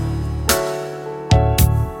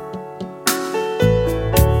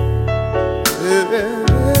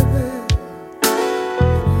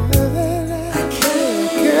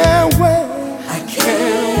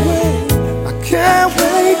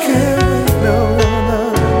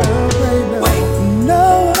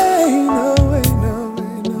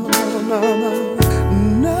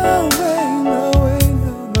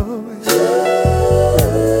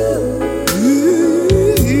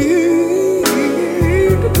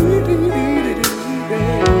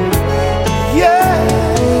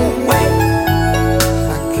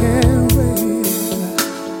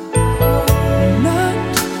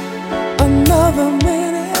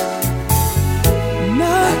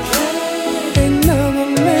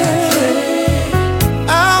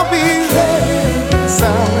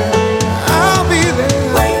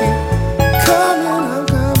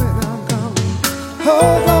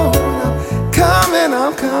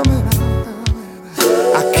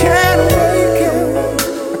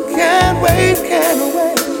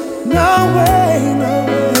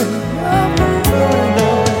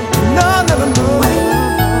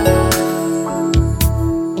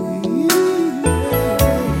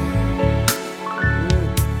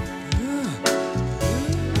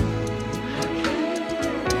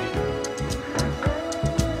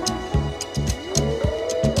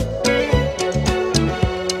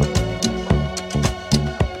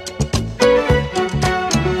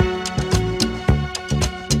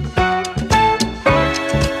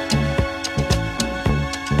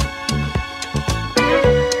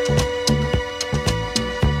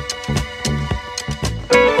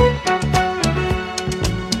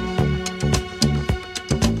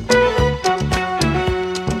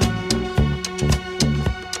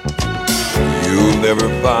 Never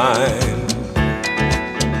find,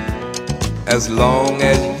 as long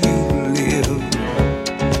as you live,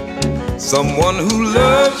 someone who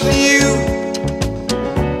loves you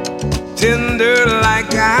tender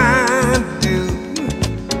like I do.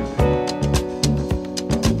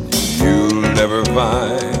 You'll never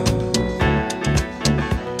find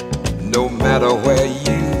matter where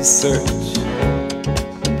you search,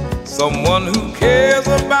 someone who cares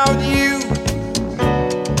about you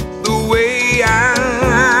the way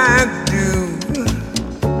I do.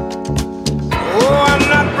 Oh, I'm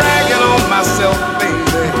not bragging on myself,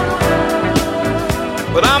 baby,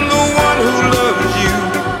 but I'm the one who loves you,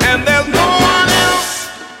 and there's no one else,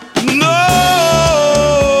 no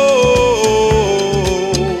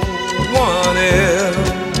one else.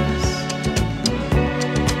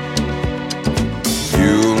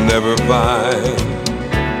 You'll never find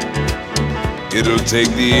it'll take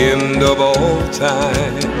the end of all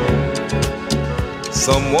time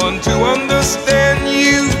someone to understand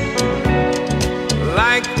you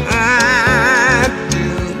like I do.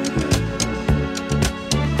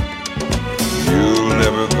 You'll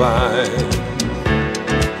never find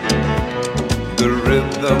the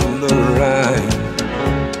rhythm, the rhyme,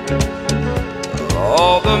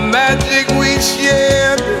 all the magic we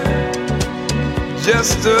shared,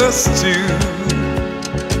 just us two.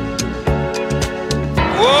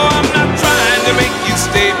 Oh, I'm not trying to make you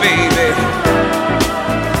stay, baby,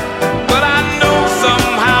 but I know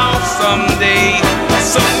somehow, someday,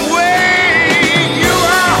 some way you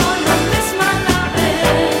are gonna miss my loving.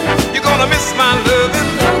 You're gonna miss my loving.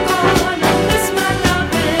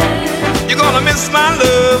 You're gonna miss my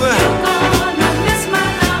loving.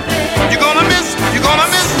 You're gonna miss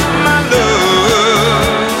my love.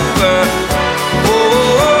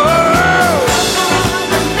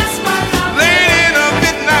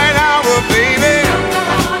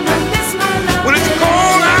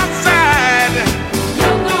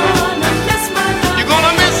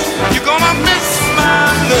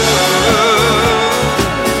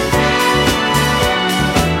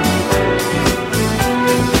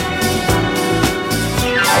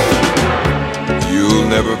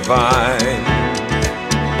 Never find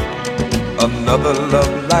another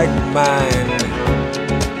love like mine,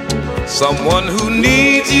 someone who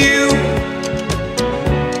needs you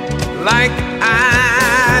like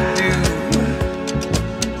I do.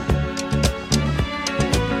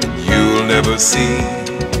 You'll never see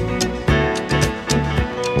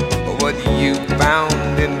what you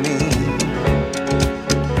found in me.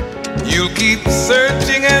 You'll keep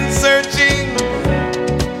searching and searching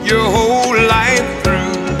your whole life through.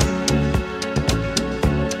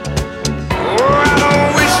 Oh, I don't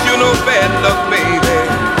wish you no bad luck, baby,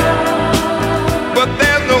 but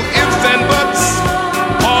there's no ifs and buts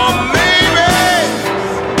or maybes.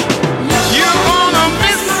 You're gonna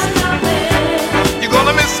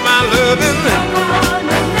miss my loving.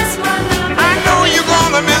 I know you're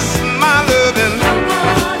gonna miss my loving.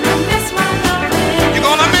 You're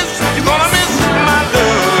gonna miss my love.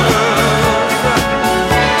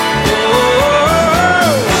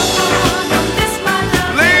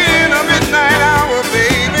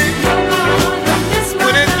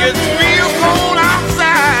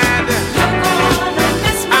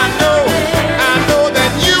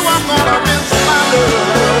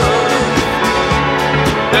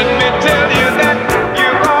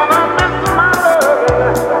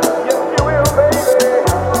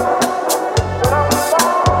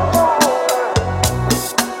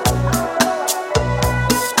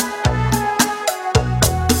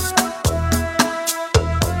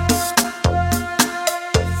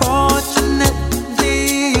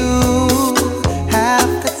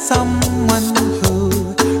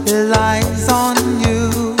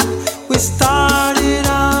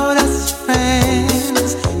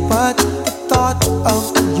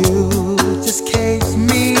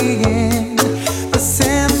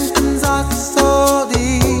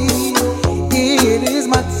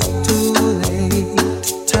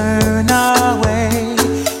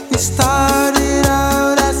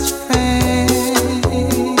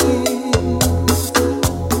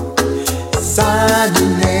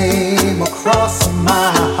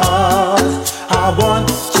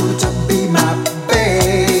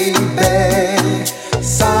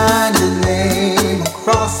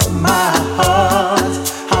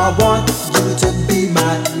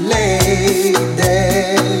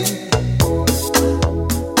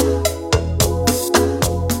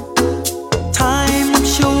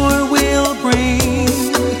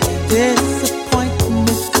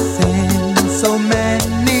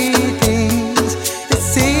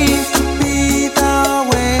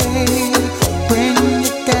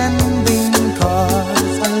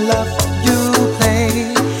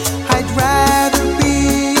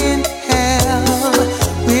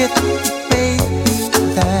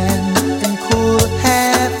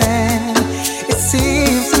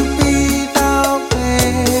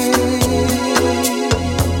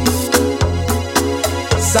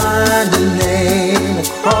 sign your name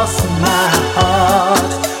across my heart.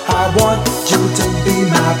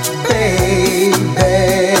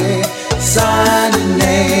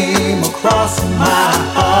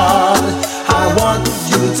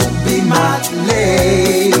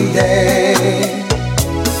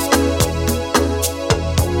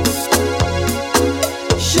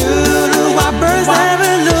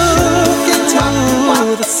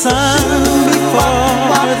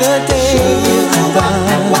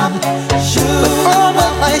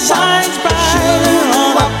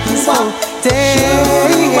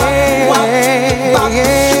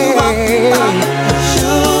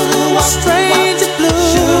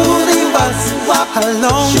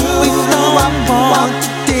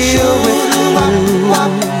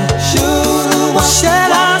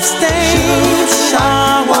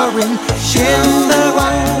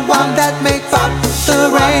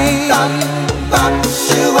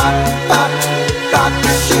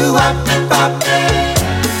 Done.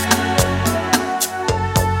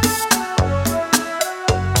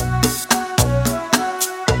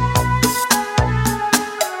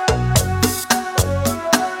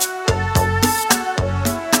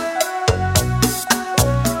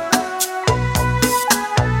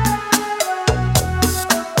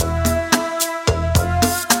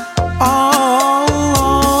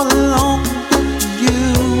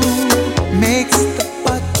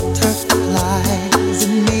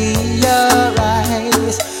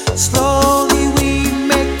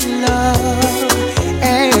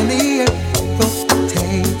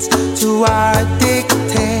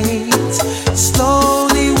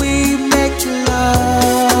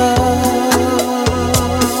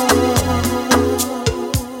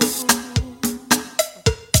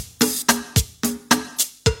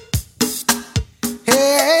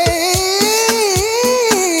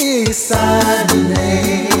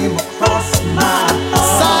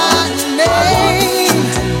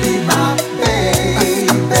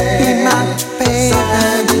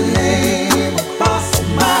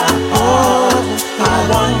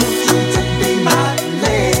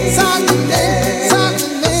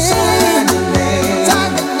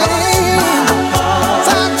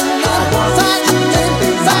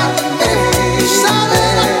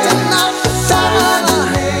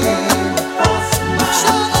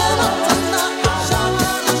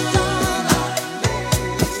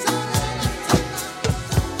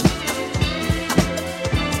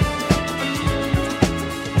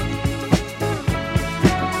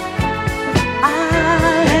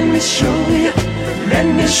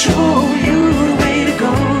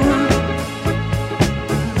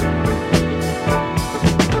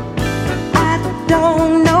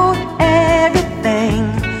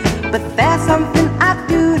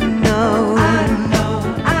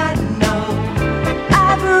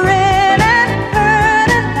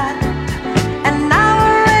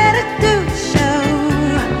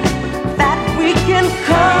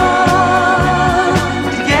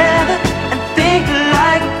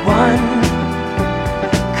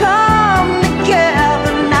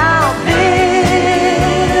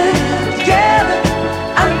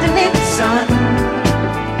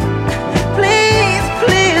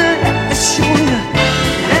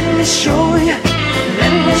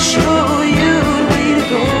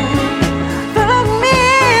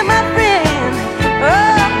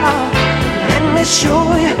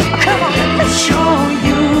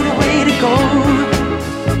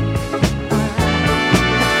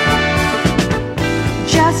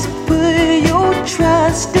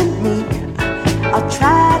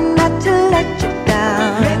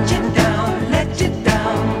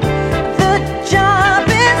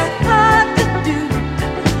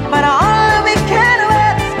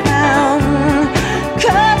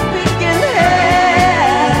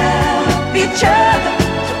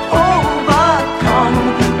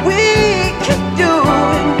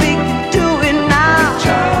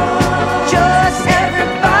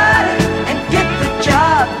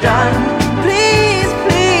 Please,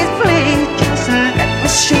 please, please, just let me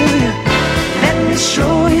show you.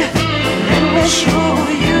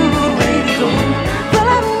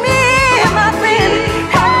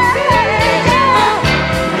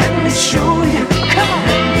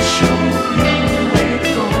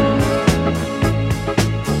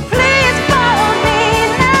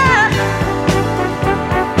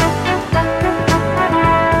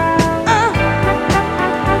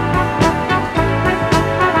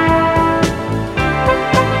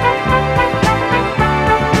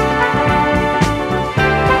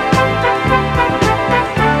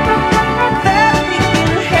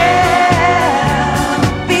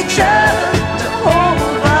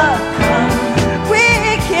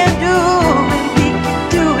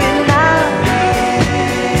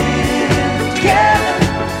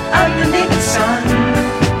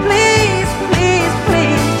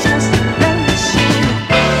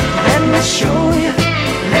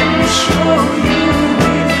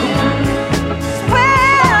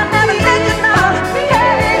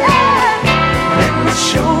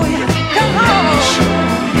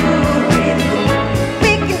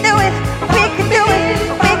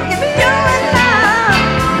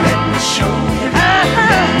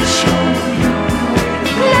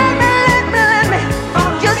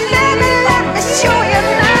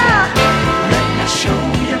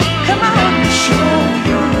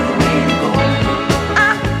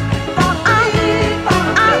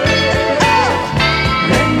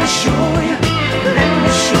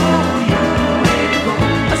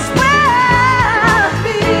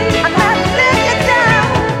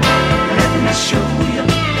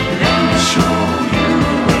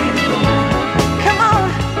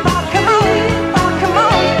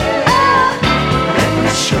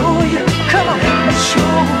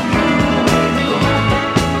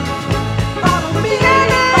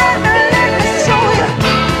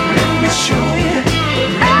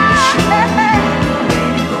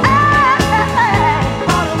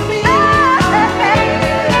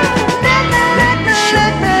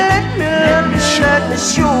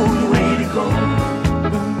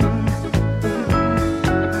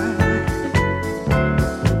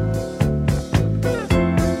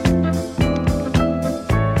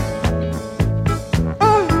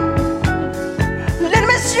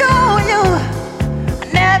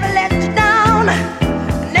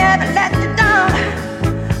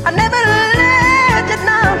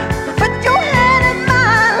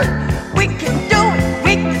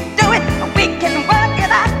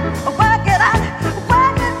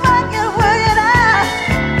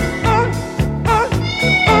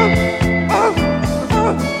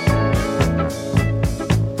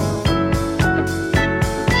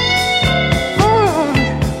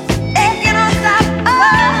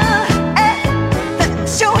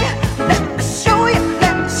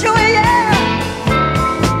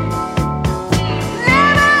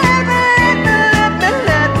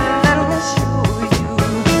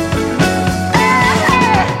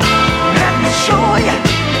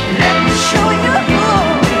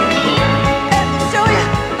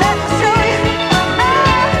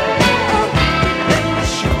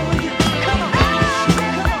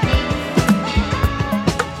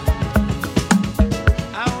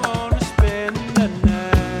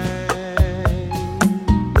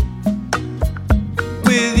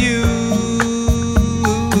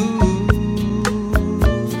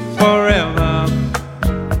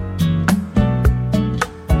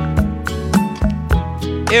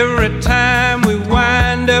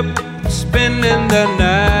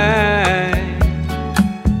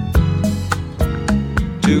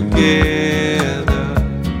 together.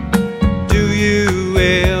 Do you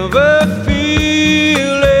ever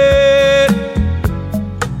feel it?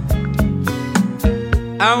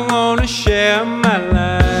 I wanna share my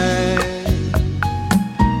life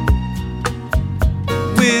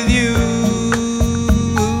with you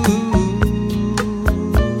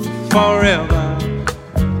forever.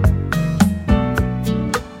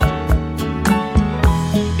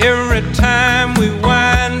 Every time we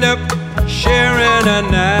wind up sharing a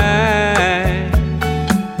night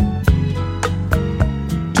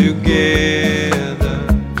together,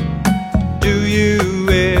 do you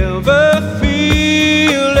ever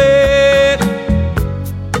feel it?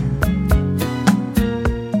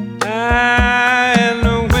 And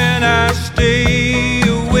when I stay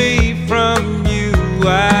away from you,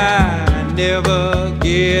 I never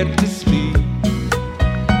get to sleep.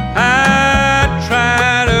 I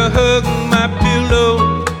try to hug my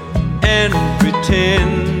pillow and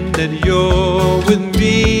pretend that you're with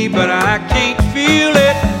me, but I can't feel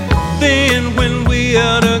it. Then when we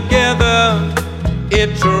are together,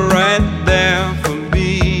 it's right there for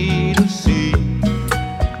me to see.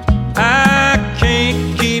 I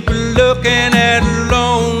can't keep looking at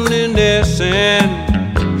loneliness and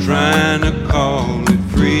trying to call it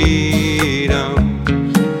freedom.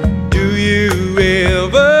 Do you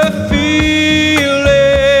ever feel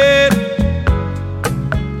it?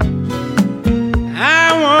 I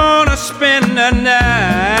wanna spend the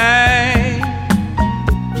night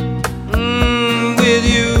with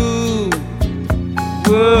you,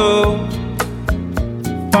 whoa,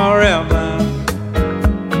 forever.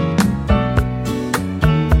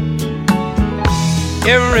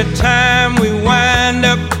 Every time we wind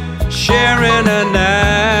up sharing a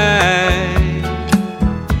night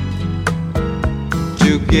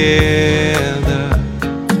together,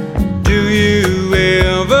 do you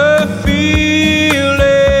ever feel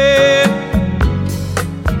it?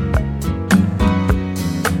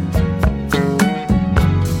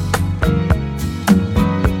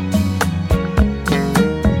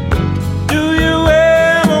 Do you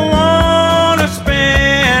ever wanna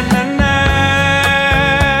spend the night?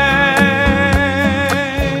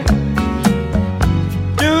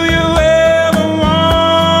 Do you ever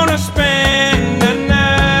wanna spend the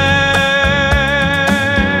night?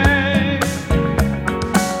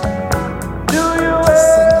 Do you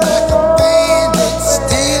Like a bandit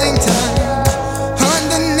stealing time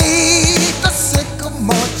underneath the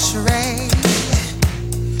sycamore tree.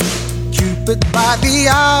 Cupid by the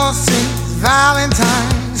all sent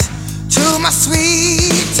Valentine's to my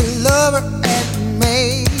sweet lover and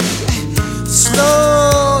me.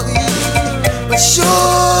 Slowly but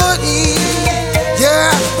surely, your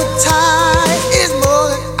appetite is more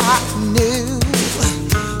than I knew.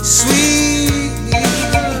 Sweetly,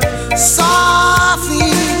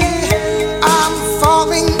 softly, I'm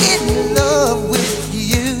falling in love with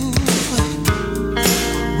you.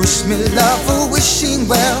 Wish me love for wishing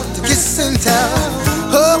well to kiss and tell.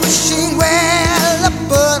 Oh, wishing well a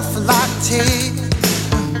butterfly tear.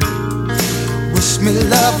 Wish me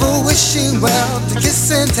love for wishing well to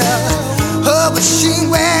kiss and tell. Oh, wishing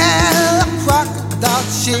well a crocodile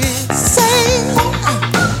tear. Say.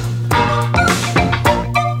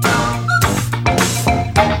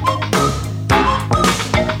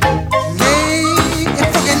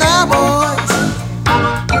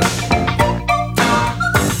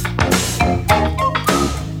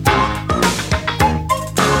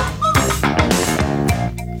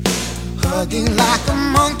 Hugging like a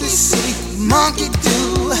monkey see, monkey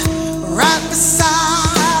do, right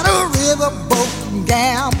beside a riverboat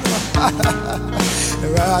gambler.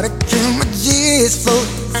 Erotic images float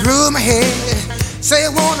through my head. Say I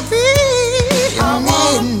wanna be a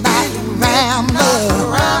midnight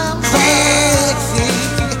rambler. Quickly,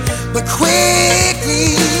 but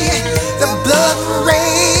quickly, the blood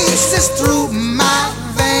races through my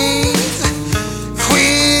veins.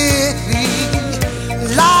 Quickly,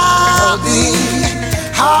 loudly,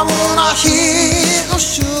 I wanna hear those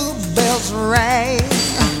sugar bells ring.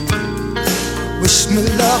 Wish me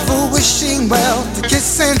love for wishing well to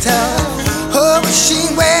kiss and tell. Oh,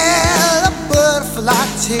 wishing well a butterfly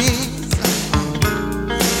tears.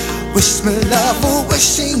 Wish me love for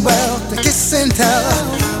wishing well to kiss and tell.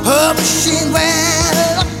 Oh, wishing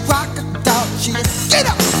well a crocodile tears. Get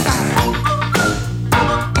up!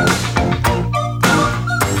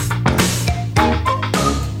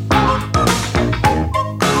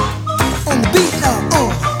 On the beat now,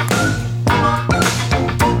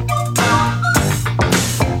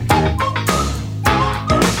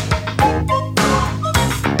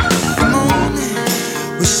 Come on,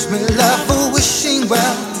 wish me love for wishing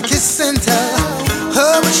well to kiss and tell.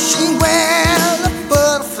 Oh,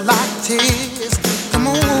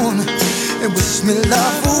 me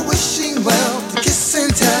love, wishing well, to kiss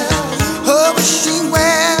and tell. Oh, wishing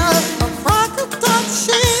well, a rock of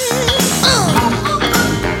touching.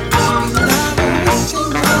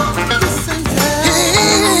 Wishing well, to kiss and tell.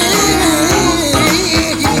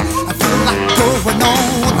 I feel like going on.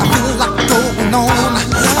 I feel like going on.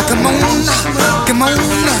 Come on,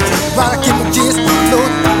 right? I can just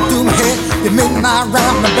float through my head. You make my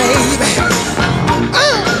round, my baby.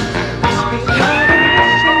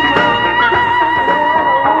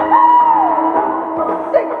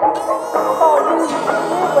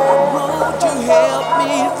 Won't you help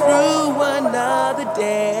me through another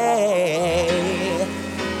day?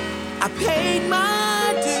 I paid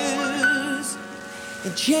my dues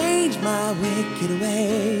and changed my wicked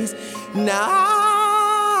ways. Now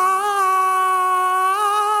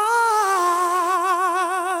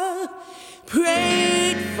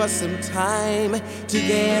prayed for some time to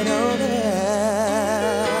get over.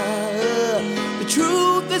 The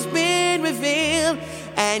truth has been revealed,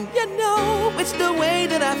 and you know it's the way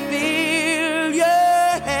that I feel.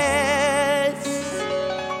 Yes.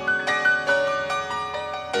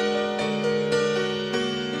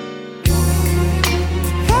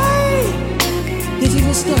 Hey, this is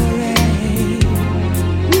a story.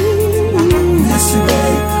 I miss you,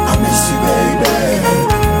 babe. I miss you, baby.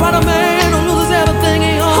 But a man who loses everything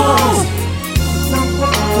he owns,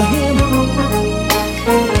 for him,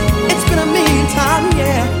 it's been a mean time,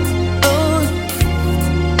 yeah.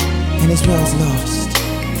 And his world's lost.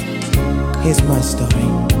 Here's my story.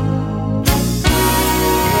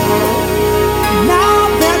 Now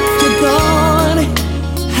that you're gone,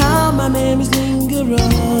 how my memories linger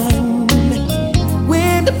on.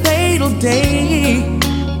 When the fatal day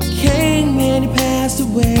came and he passed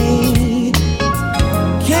away,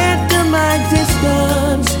 can't deny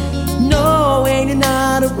distance, knowing you're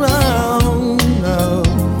not around. No.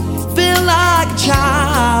 Feel like a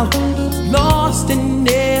child, lost and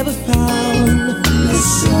never found.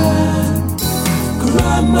 Listen,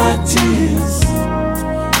 cry my tears.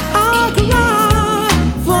 I'll cry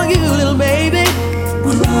for you, little baby.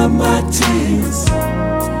 Cry my tears.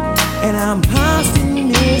 And I'm past in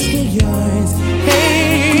this to yours.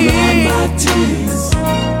 Hey, cry my tears.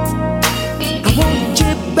 I want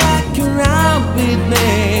you back around with me.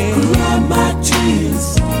 Cry my tears.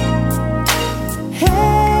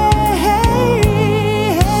 Hey, hey,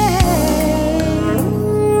 hey.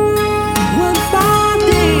 One fine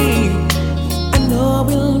day, I know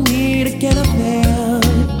we'll meet again up there,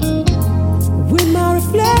 with my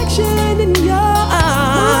reflection in your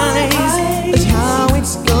eyes. That's how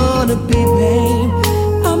it's gonna be, babe.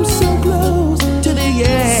 I'm so close to the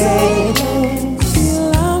edge. I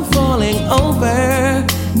feel I'm falling over.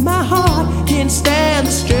 My heart can't stand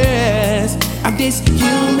the stress of this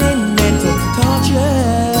human mental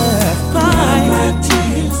torture. My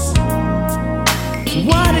tears.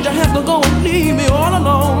 Why did you have to go and leave me all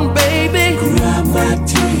alone, baby? Cry my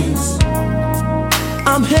tears.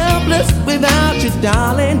 I'm helpless without you,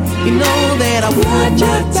 darling. You know that I want you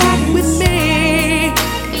back with me.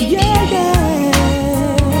 Yeah, yeah,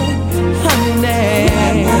 honey.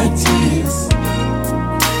 Cry my tears.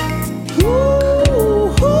 Ooh,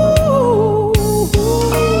 ooh,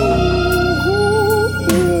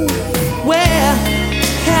 ooh. Where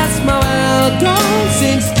has my world gone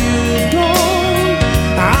since you've gone?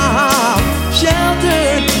 I'm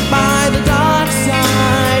sheltered by the dark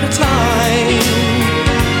side of time.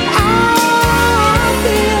 I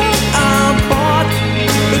feel I'm caught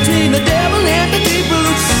between the devil and the deep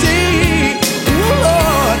blue sea. Ooh,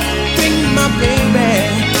 Lord, bring my baby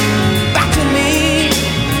back to me.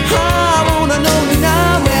 I wanna know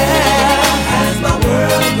now where has my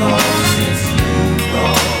world gone since you've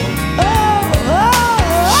gone?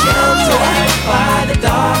 Sheltered by the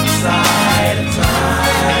dark side of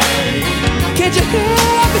time. Can't you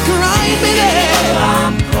hear me crying, baby?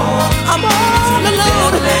 I'm all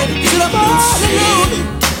alone. Till I'm all alone.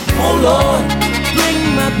 Oh Lord, bring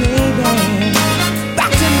my baby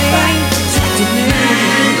back to me. Back to me.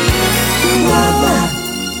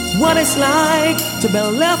 What it's like to be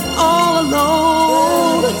left all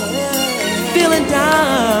alone, feeling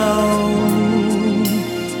down.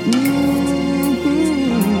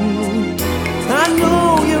 I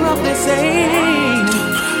know you're up there saying,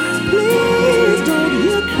 please don't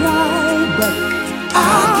you cry, but I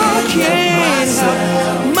can't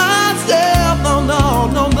help myself. No, no,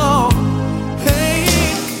 no, no. Hey.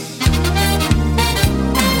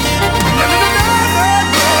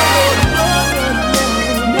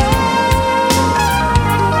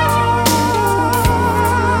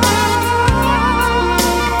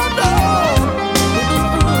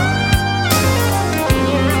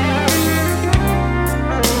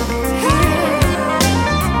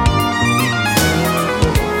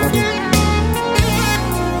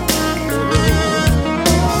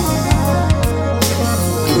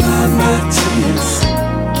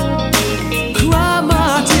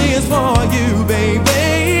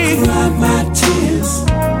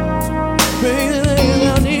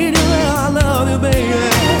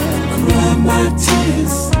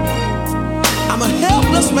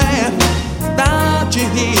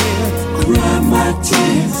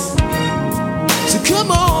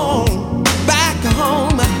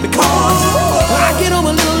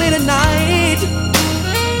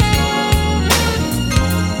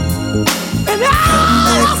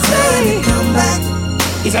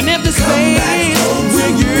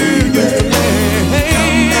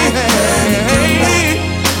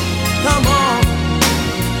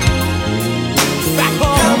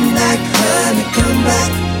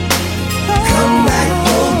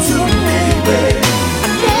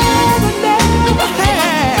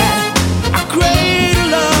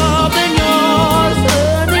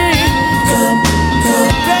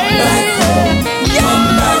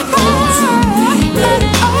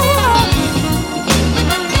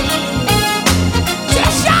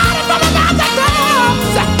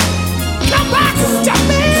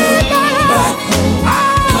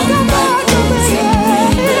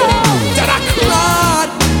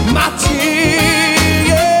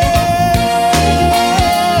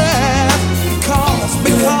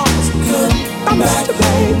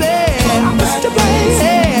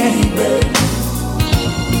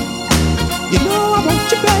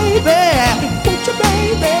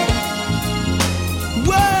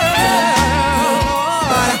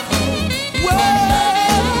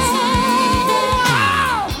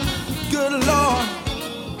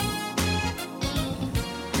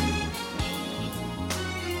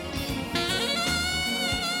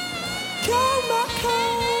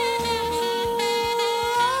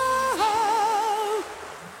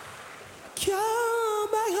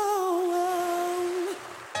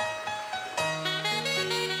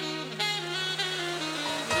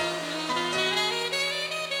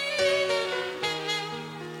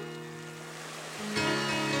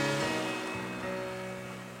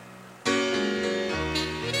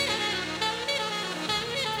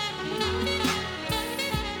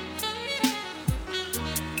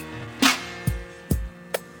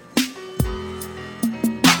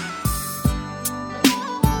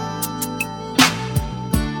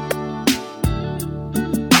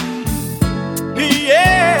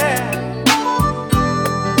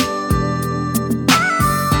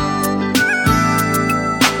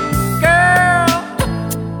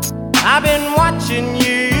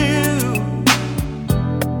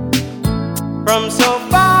 from so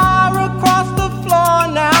far across the floor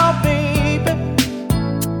now, baby.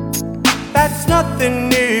 That's nothing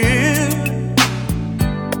new.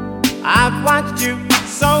 I've watched you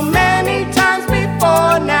so many times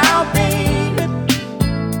before now, baby.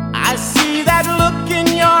 I see that look in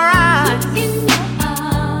your eyes,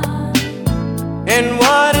 and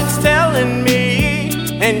what it's telling me.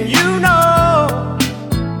 And you know,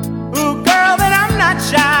 ooh, girl, that I'm not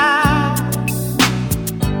shy.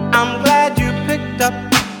 I'm glad you picked up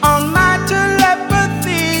on my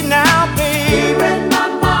telepathy now, baby. You're in my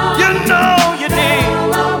mind. You know you did.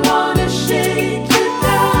 Girl, I wanna shake you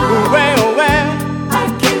down. Well, I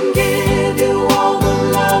can give you all the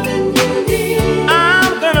loving you need.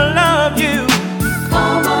 I'm gonna love you.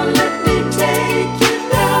 Come on, let me take you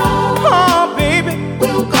down. Oh, baby.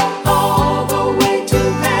 We'll go all the way to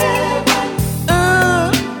heaven.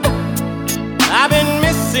 I've been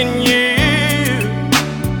missing you,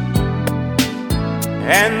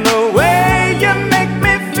 and the way you make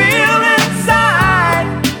me feel inside.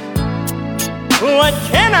 What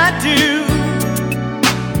can I do?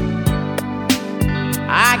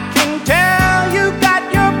 I can tell you got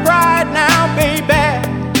your pride now, baby.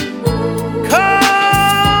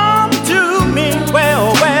 Come to me,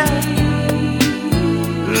 well,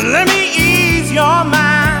 let me ease your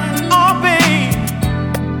mind, oh babe.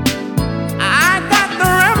 I got the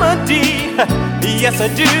remedy, yes I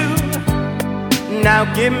do. Now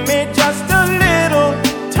give me just a little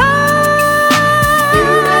time.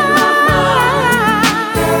 You're in my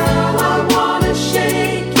mind. Girl, I wanna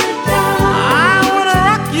shake you down. I wanna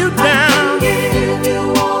rock you down. I can give you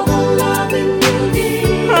all the loving you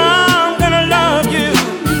need. I'm gonna love you.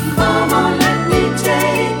 Come on, let me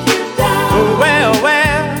take you down. Well,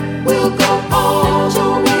 We'll go all the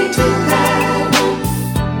way to heaven.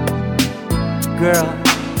 girl,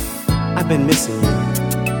 I've been missing you.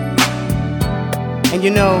 And you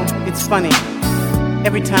know, it's funny,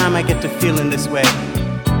 every time I get to feeling this way,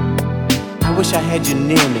 I wish I had you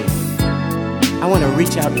near me. I want to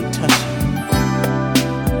reach out and touch you.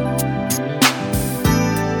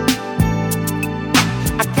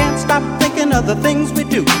 I can't stop thinking of the things we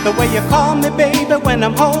do, the way you call me baby when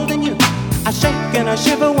I'm holding you. I shake and I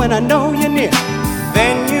shiver when I know you're near.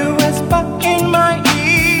 Then you whisper in my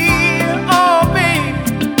ear, oh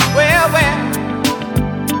baby, well,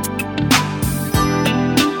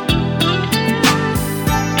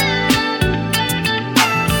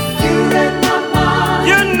 You're in my mind.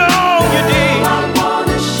 you know you did. I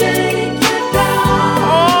wanna shake you down.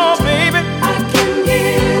 Oh, baby. I can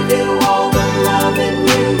give you all the loving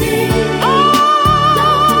you need.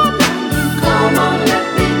 Come on, let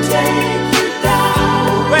me take you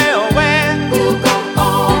down. Well, We'll go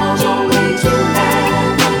all the way to heaven.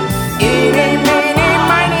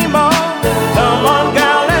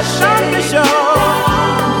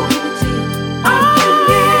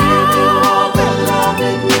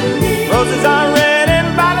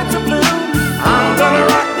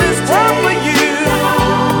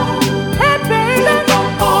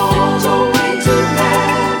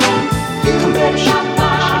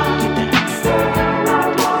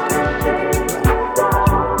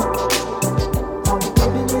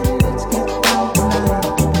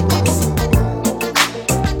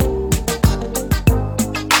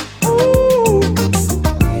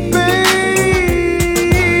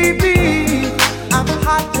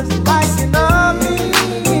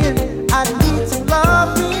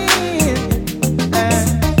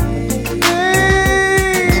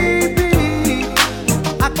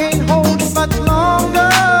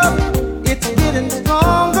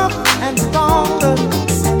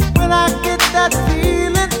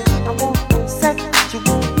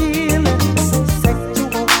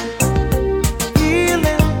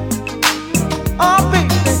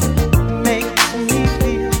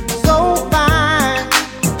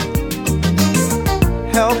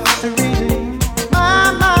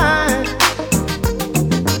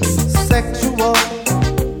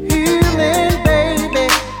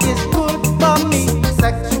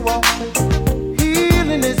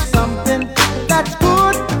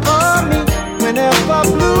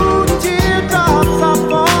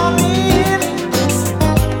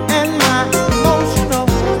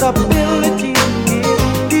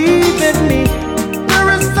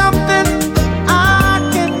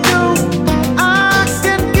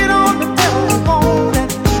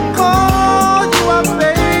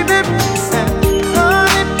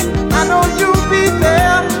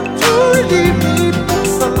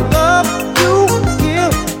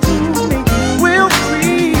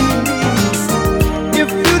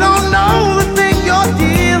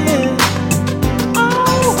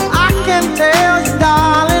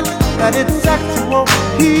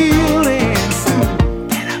 healing.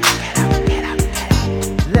 Get up, get up, get up, get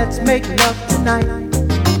up. Let's make love tonight.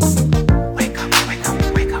 Wake up, wake up,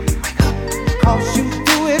 wake up, wake up. 'Cause you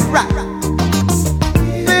do it right.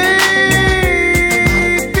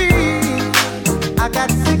 Baby, I got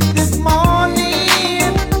sick this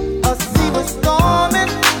morning. A sea was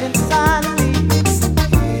storming inside of me.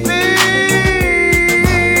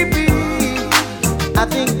 Baby, I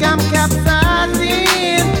think I'm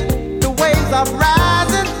capsizing. The waves are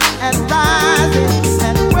rising and rising.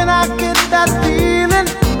 And when I get that feeling,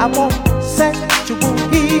 I want sexual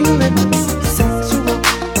healing. Sexual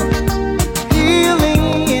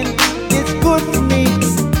healing is good for me.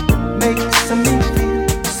 Makes me feel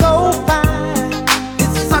so fine.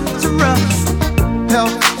 It's such a rush.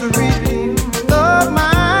 Helps to relieve the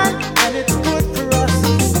mind. And it's good for us.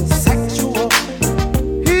 Sexual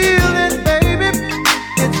healing, baby.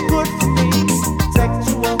 It's good for me.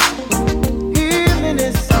 Sexual healing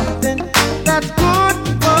is something that's good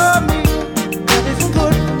for me. And it's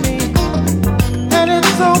good for me. And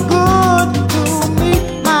it's so good to me,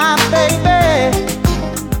 my baby.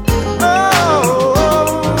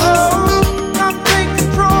 Come take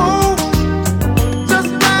control. Just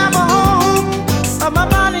grab a hold of my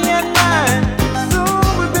body and mind. Soon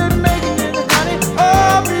we've been making it, honey.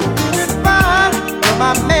 Oh, we feeling fine. You're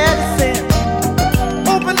my medicine.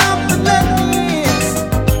 Open up and let me in.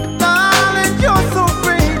 Darling, you're so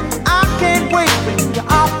great. I can't wait for you to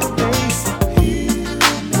operate.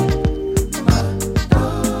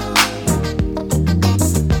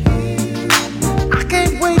 I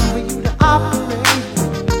can't wait for you to operate.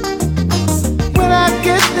 When I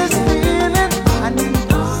get this feeling, I need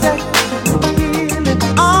sexual healing.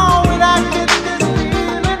 Oh, when I get this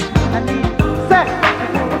feeling, I need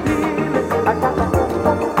sexual healing. I got to get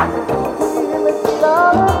sexual healing,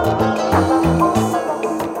 darling.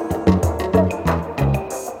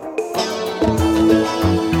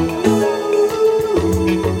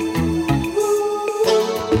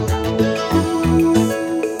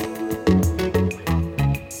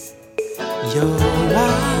 Your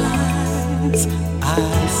eyes,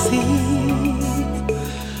 I see,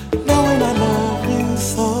 knowing I love you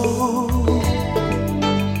so.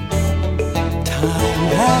 Time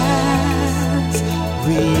has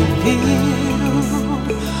revealed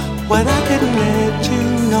what I couldn't let you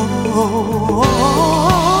know.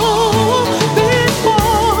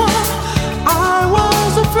 Before, I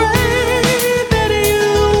was afraid that you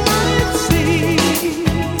might see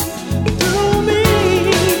through me.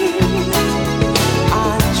 I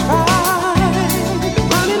tried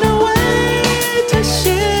running away to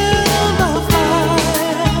shield the fire,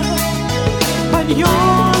 but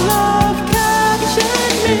your love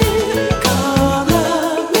captured me,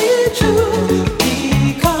 colored me true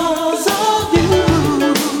because of you.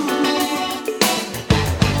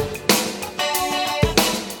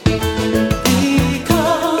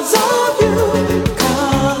 Because of you,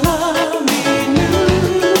 color me new.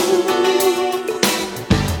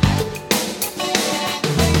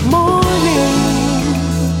 Morning,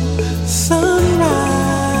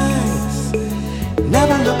 sunrise,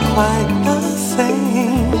 never look quite the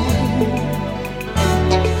same.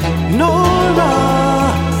 Nora,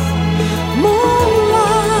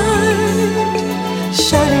 moonlight,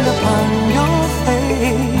 shining upon your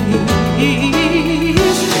face.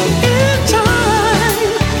 In time,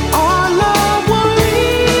 our love will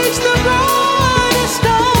reach the brightest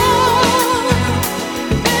star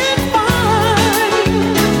and find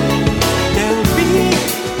there'll be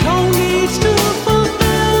no needs to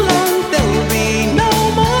fulfill, and there'll be no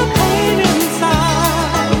more pain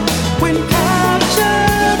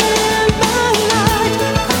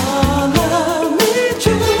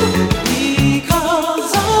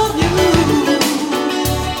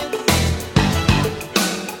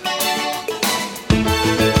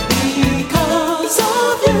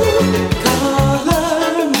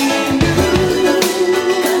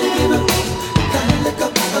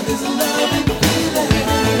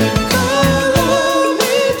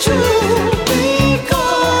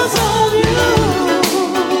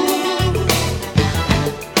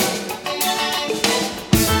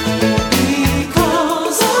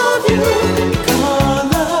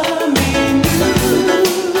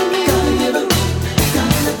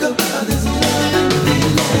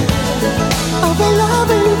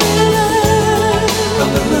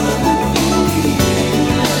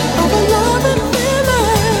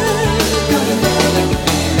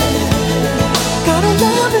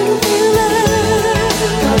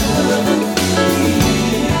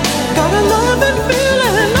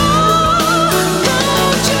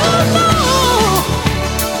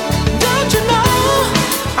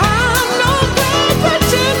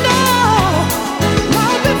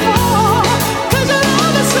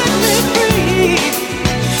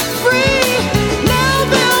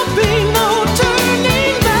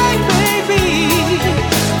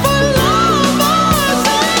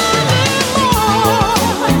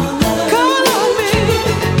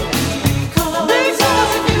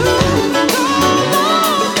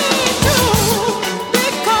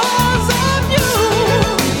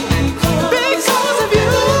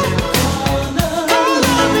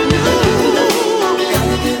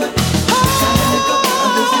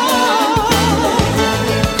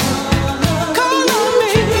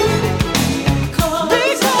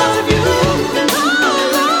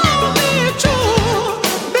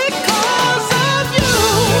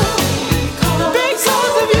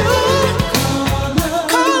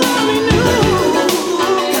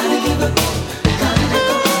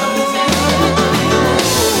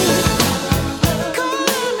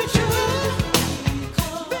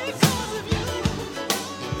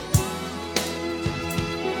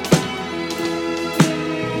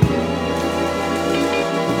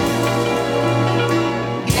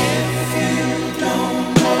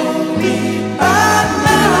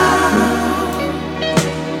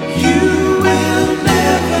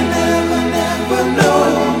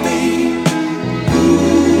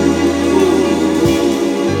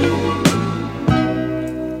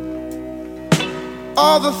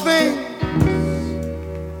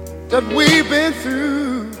that we've been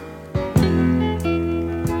through,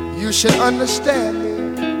 you should understand me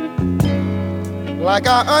like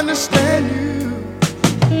I understand you.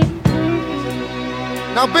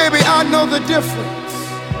 Now, baby, I know the difference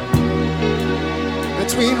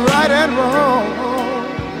between right and wrong.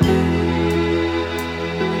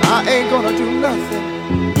 I ain't gonna do nothing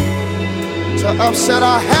to upset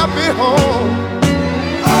our happy home.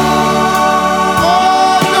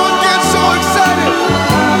 Oh, don't get so excited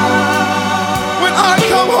when I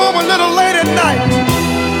come home a little late at night,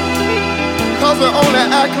 'cause we only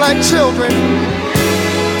act like children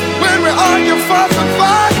when we argue, fuss, and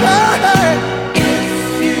fight. Hey,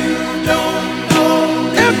 if you don't know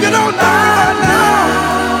now,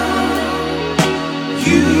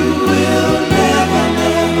 you will never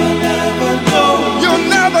know. You'll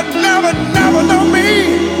never know me.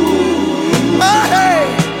 Hey,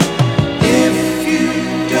 if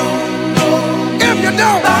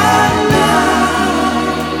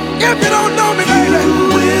you don't know me, baby, you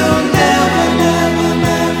will never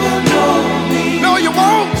know me. No, you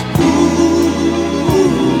won't.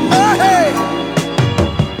 Hey,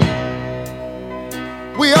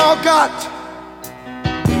 we all got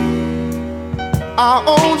our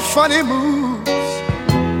own funny moves.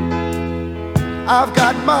 I've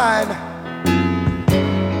got mine.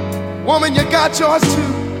 Woman, you got yours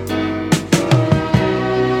too.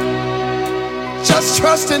 Just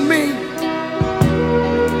trust in me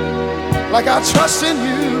like I trust in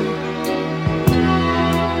you.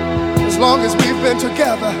 As long as we've been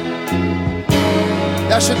together,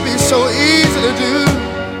 that should be so easy to do.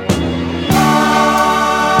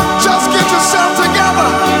 Just get yourself together,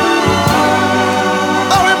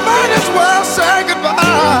 or we might as well say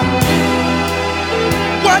goodbye.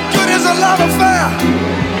 What good is a love affair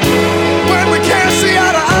when we can't see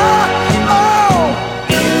eye to eye? Oh,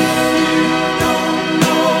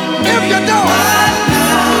 if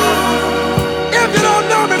you don't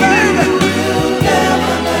know me, baby, you'll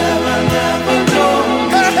never know.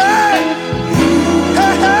 Hey, hey,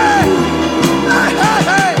 hey, hey, hey, hey,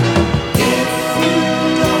 hey.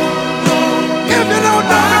 If you don't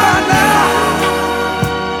know me right now,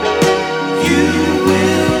 you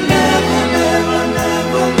will never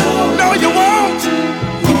know. No, you won't.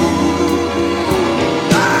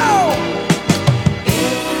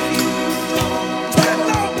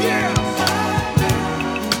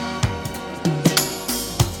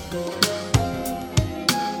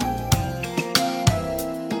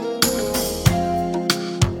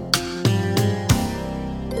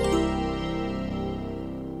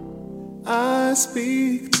 I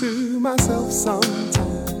speak to myself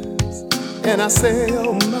sometimes, and I say,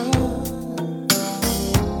 oh my,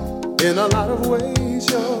 in a lot of ways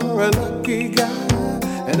you're a lucky guy,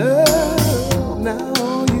 and oh, now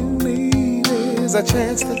all you need is a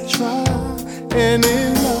chance to try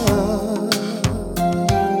any love.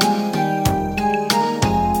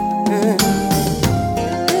 And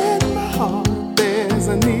in my heart there's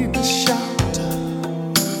a need to shout,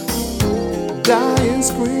 dying,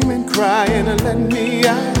 screaming, crying, and let me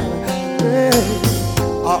out. Hey,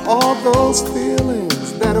 are all those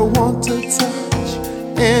feelings that I want to touch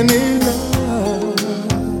any love?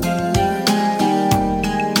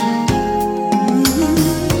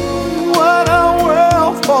 What a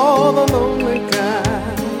world for the lonely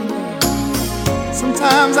kind.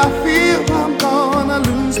 Sometimes I feel I'm gonna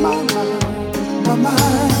lose my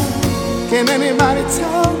mind. Can anybody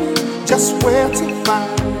tell me just where to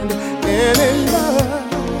find any love?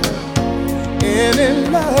 Any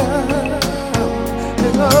love,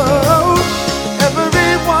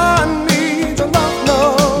 everyone needs a love, no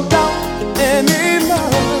doubt. Any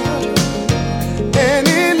love, and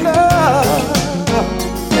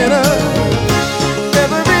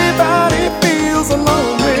everybody feels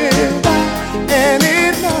alone without any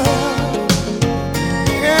love,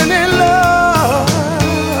 and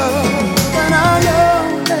I know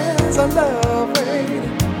there's a love waiting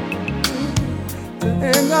to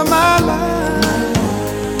end of my life,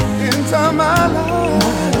 into my life.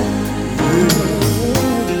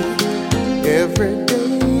 Every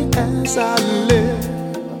day as I live,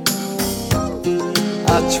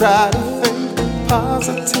 I try to think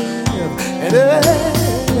positive, and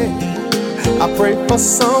I pray for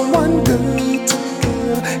someone good to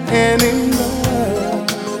give any love.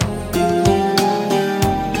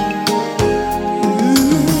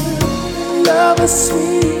 Love is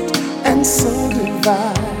sweet and so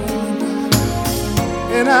divine,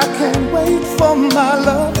 and I can't wait for my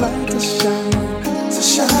love light to shine.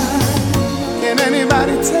 Can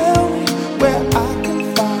anybody tell me where I can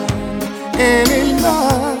find any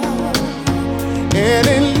love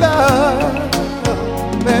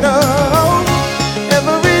that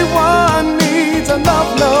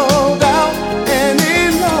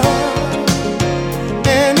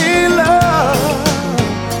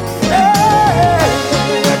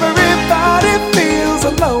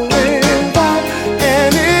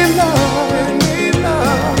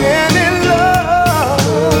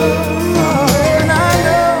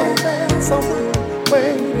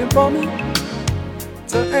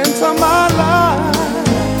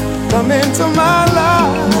of my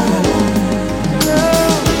life.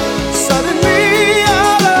 Suddenly,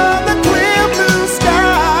 out of the clear blue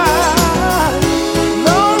sky,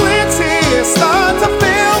 lonely tears start to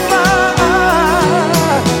fill my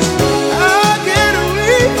eyes. I get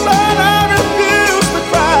weak, but I refuse to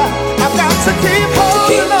cry. I've got to keep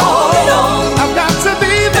holding on. I've got to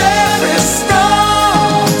be very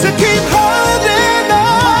strong to keep holding on.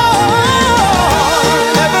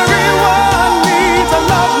 Everyone needs a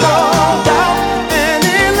love, no doubt.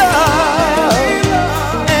 Any love,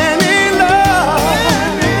 any love.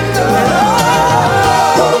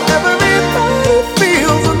 Everybody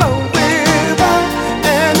feels alone without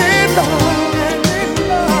any love,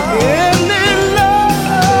 any love.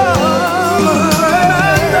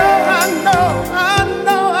 I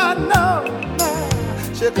know.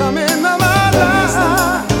 She'll come into my life.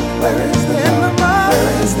 In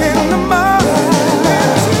the mind.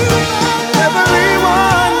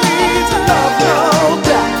 Everyone needs a love, no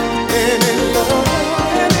doubt. Any love,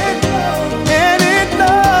 any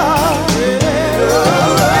love.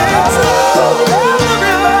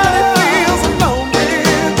 Everybody feels alone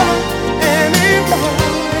without any love,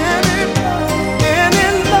 any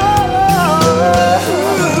love.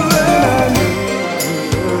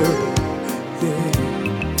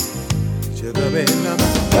 Sugar in the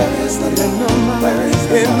mind. Where is the love? Where is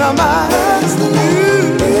the in the mind? Where is the love?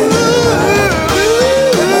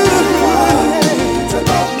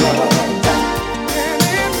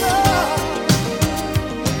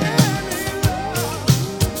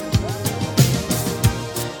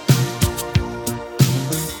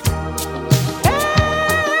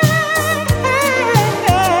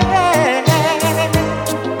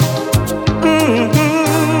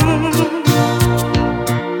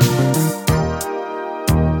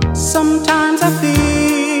 Sometimes I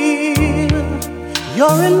feel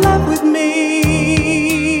you're in love with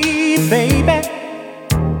me, baby.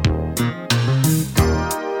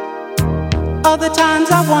 Other times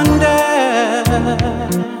I wonder,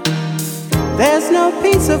 there's no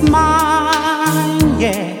peace of mind,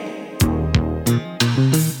 yeah.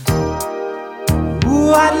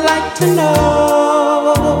 Ooh, I'd like to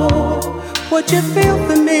know what you feel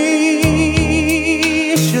for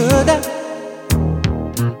me, sugar.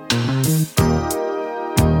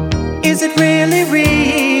 Is it really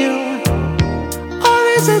real, or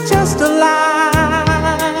is it just a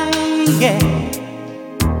lie? Yeah.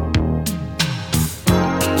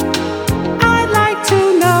 I'd like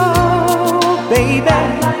to know, baby.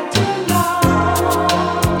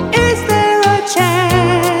 Is there a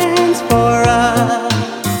chance for us,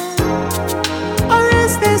 or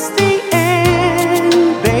is this the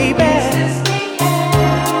end, baby,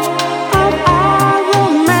 of our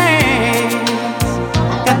romance?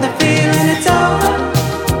 Got the feeling it's over.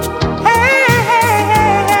 Hey, hey,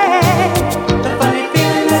 hey, the funny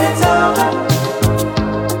feeling that it's over.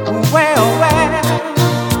 Well,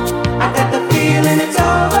 I got the feeling it's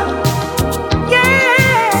over.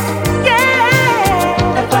 Yeah,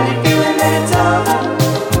 yeah, the funny feeling that it's over.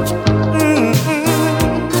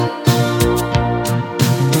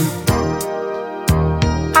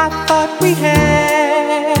 I thought we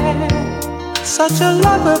had such a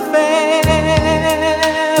love affair,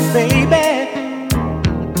 baby.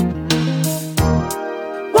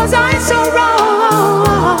 Was I so wrong?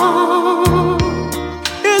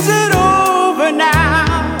 Is it over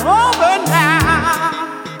now? Over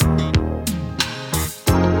now?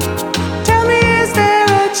 Tell me, is there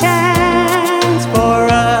a chance for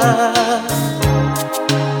us,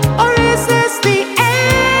 or is this the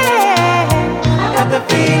end? I got the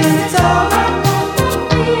feeling it's over.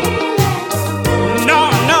 No,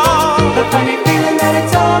 no, the funny feeling that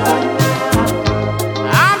it's over.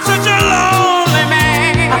 I'm such a lonely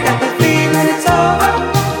man. I got the feeling it's over.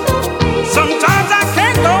 Sometimes I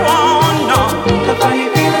can't go on, no. The funny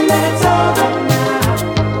feeling that it's over.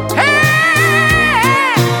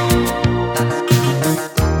 Hey,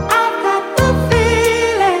 I've got the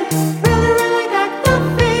feeling, really, really got the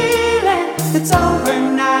feeling it's over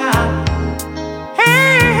now. Hey,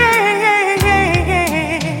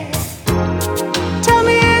 tell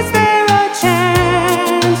me, is there a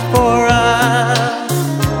chance for us?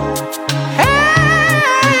 Hey,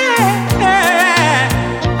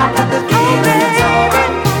 I got the feeling it's over.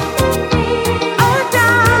 Oh,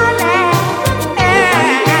 darling,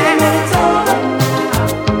 it's over.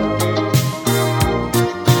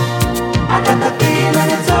 I got the feeling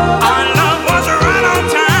it's over. Our love was right on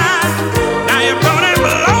time. Now you're coming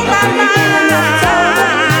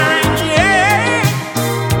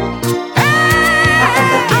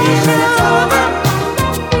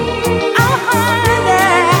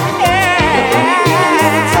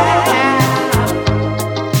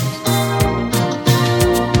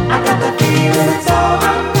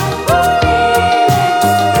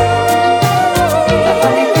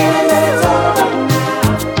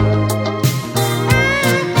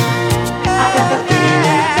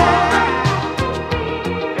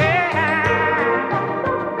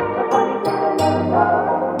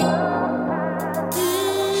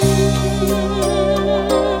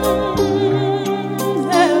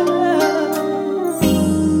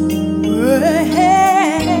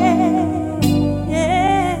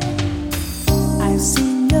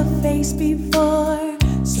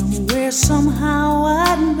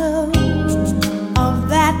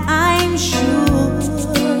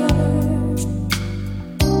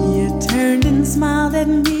turned and smiled at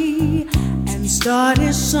me and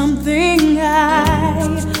started something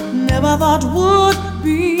I never thought would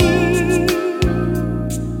be.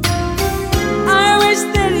 I wish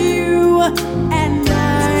that you and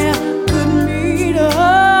I could meet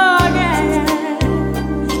again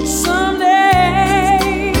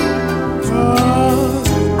someday, 'cause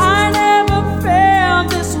I never felt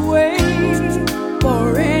this way for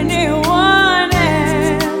anyone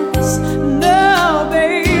else. No,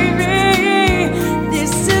 baby,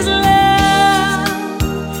 this is love.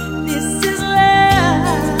 This is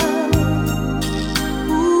love.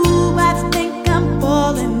 Ooh, I think I'm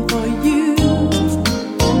falling for you.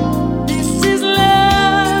 This is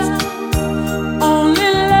love,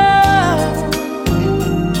 only love.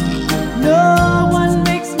 No one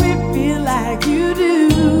makes me feel like you do.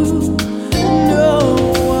 No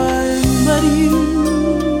one but you.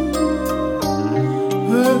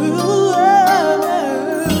 Oh,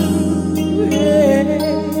 yeah.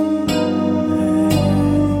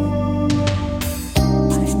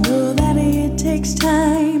 I know that it takes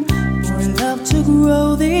time for love to grow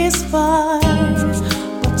this far,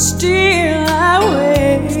 but still I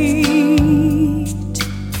wait.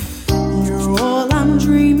 You're all I'm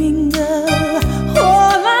dreaming of,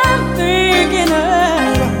 all I'm thinking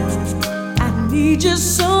of. I need you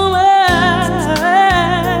so much.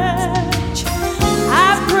 I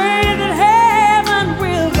pray that heaven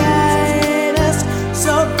will guide us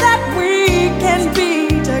so that we can be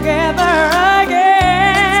together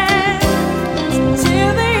again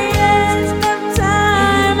till the end of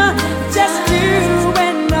time. Just you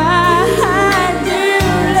and I, you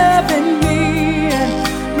loving me and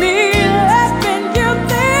me loving you.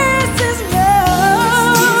 This is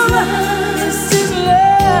love. This is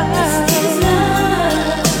love.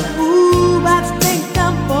 Ooh, I think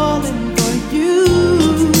I'm falling for you.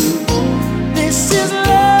 This is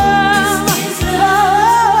love.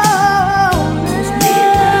 Oh,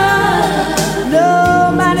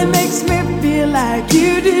 nobody makes me feel like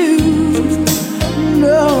you do.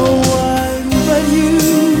 No one but you.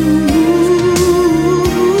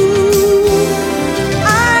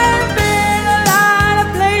 I've been a lot of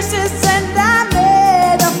places and I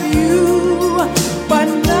met a few, but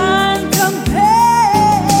none compare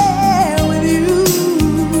with you.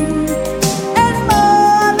 And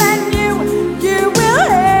more than you will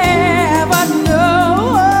ever know.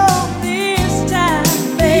 This time,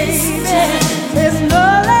 baby, there's no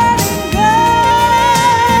letting go.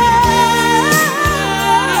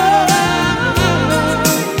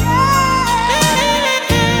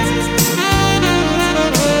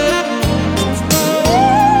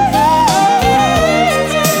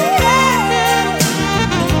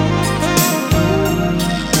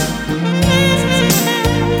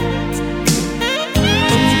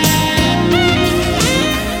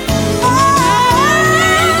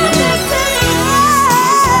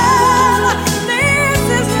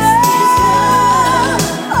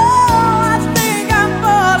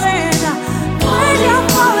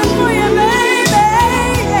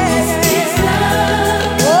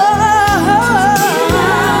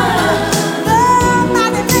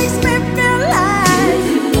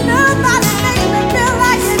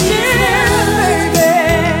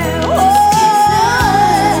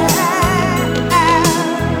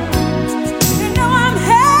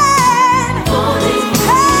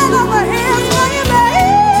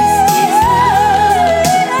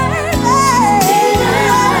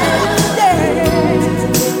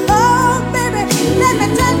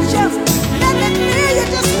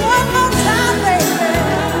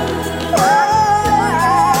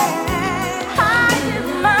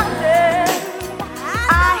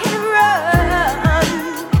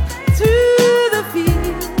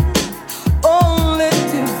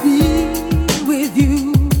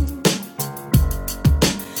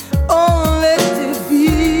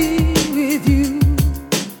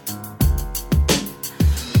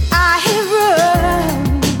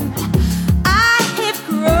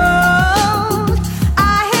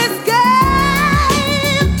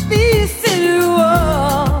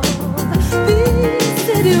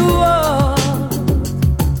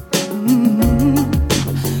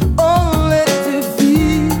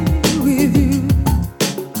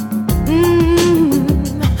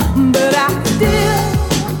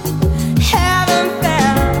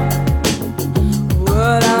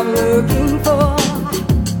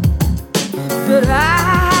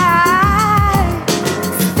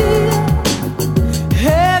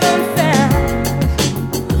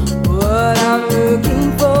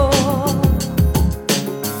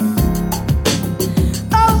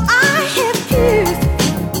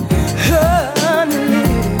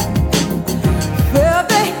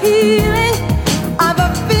 feeling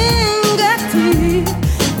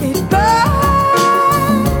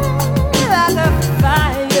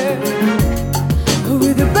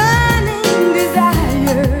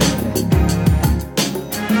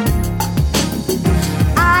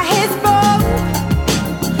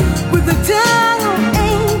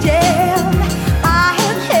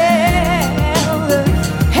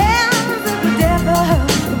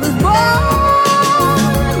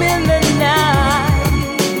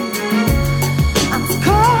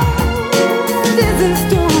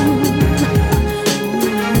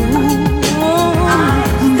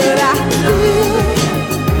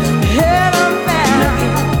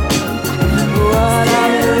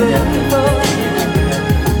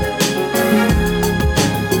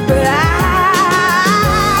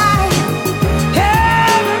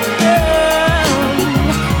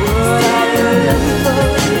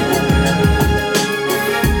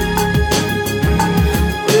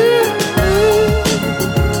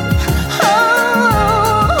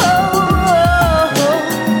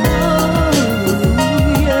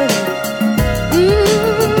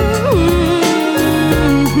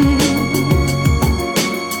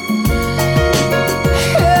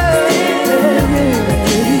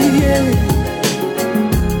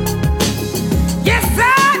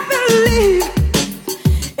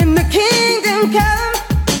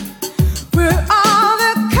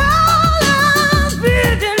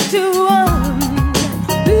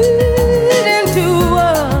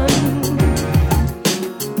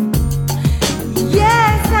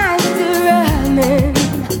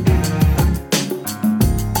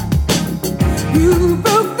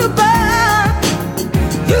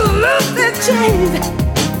days.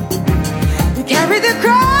 Carry the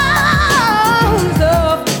crowns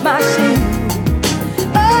of my shame.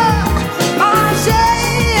 Oh, my shame.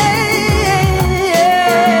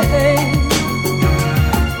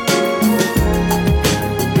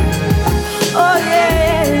 Oh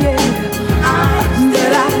yeah,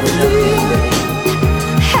 but I still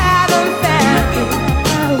haven't found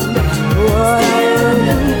what I'm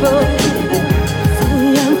looking for.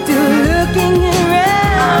 See, I'm still looking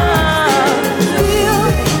around. Still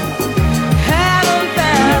haven't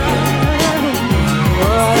found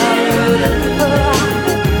what I'm looking for.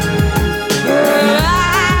 Girl,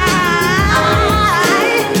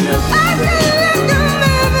 I'm still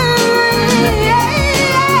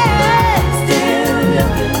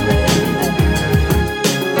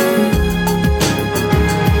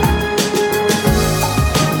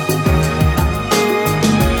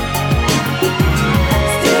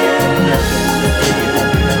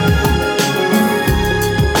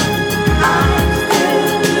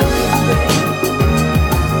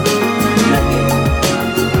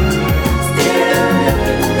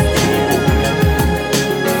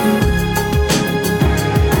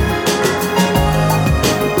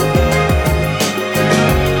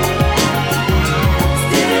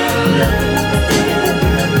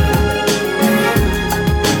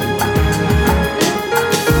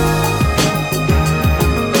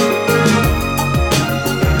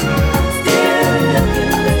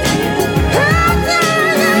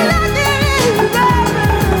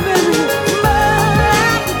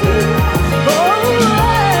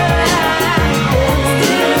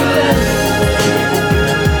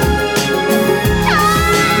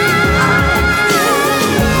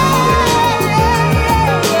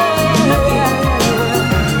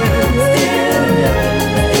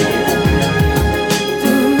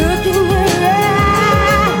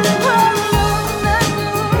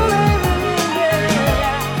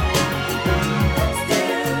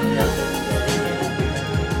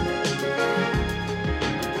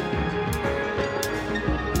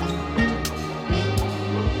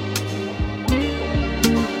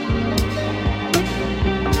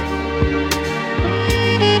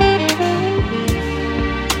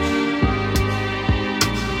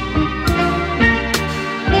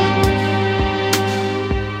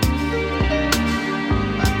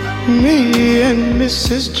Me and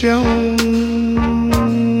Mrs. Jones,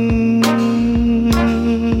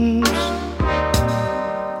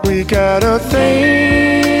 we got a thing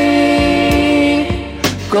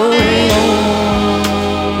going on.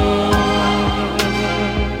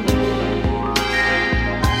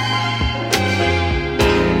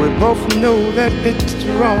 We both know that it's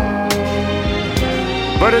wrong,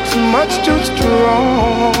 but it's much too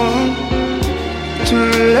strong to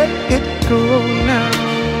let it go now.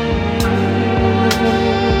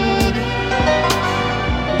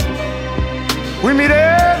 We meet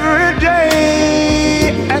every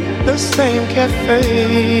day at the same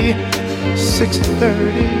cafe,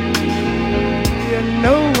 6:30, and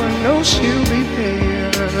no one knows she'll be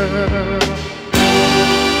there.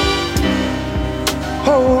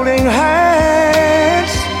 Holding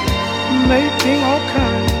hands, making all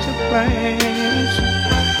kinds of plans,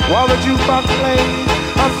 while the jukebox plays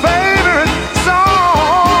our favorite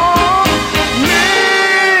song. Me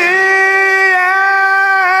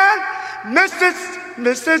and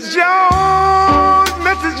Mrs. Jones,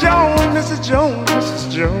 Mrs. Jones, Mrs. Jones, Mrs.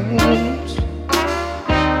 Jones,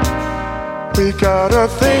 we got a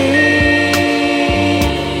thing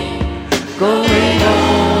going on.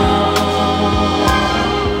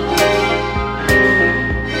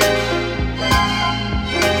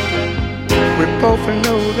 We both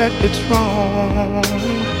know that it's wrong,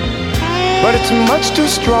 but it's much too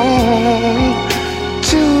strong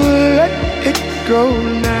to let it go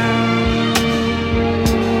now.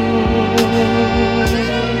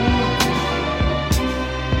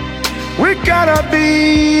 We gotta be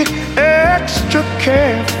extra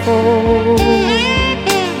careful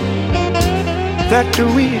that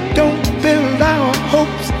we don't build our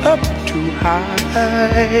hopes up too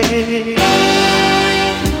high,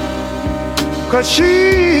 'cause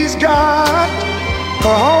she's got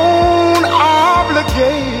her own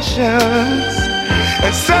obligations,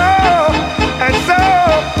 and so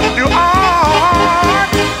do I.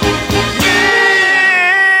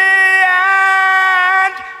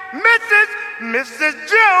 Mrs.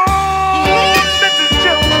 Jones, Mrs.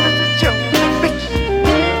 Jones, Mrs. Jones, Mrs.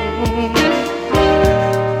 Jones,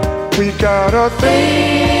 we got a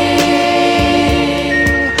thing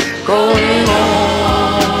going on.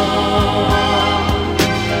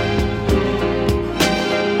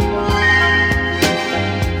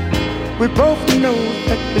 We both know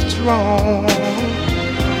that it's wrong,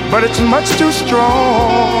 but it's much too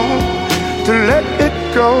strong to let it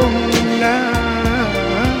go now.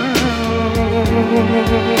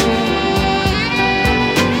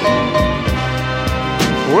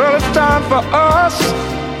 Well, it's time for us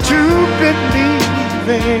to believe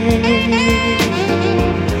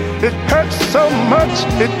it hurts so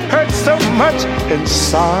much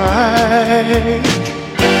inside.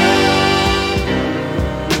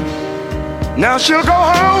 Now she'll go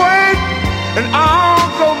her way and I'll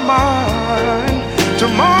go mine.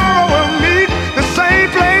 Tomorrow we'll meet the same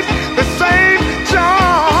place, the same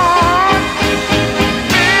job.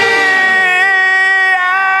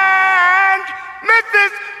 And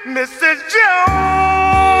Mrs.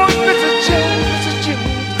 Jones, Mrs. Jones, Mrs.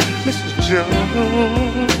 Jones, Mrs.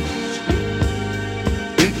 Jones.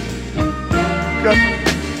 We got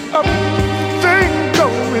a thing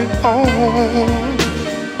going on.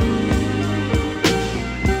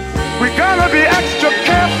 We gotta be extra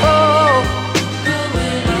careful.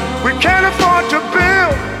 We can't afford to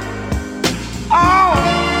build our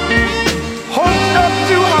hopes up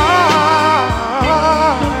too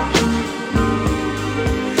high.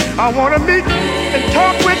 I wanna meet and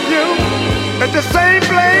talk with you at the same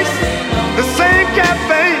place, the same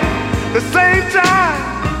cafe, the same time.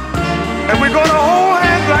 And we're gonna hold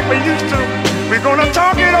hands like we used to. We're gonna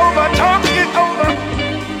talk it over, talk it over.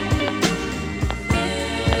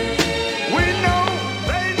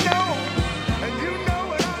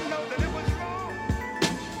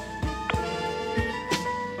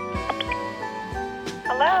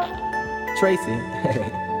 Tracy.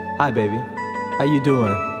 Hi, baby. How you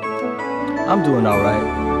doing? I'm doing all right.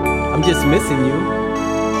 I'm just missing you.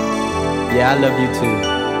 Yeah, I love you too.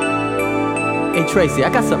 Hey, Tracy, I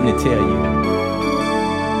got something to tell you.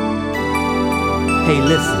 Hey,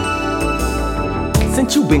 listen.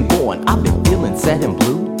 Since you've been gone, I've been feeling sad and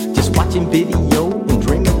blue. Just watching video and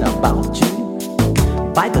dreaming about you.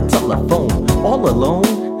 By the telephone, all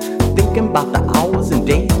alone, thinking about the hours and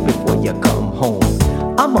days before you come home.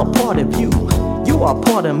 I'm a part of you, you are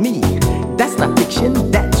part of me. That's not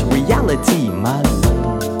fiction, that's reality, my love.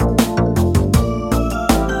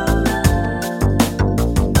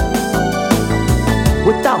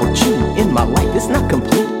 Without you in my life, it's not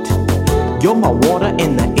complete. You're my water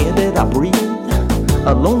and the air that I breathe.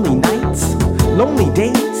 Lonely nights, lonely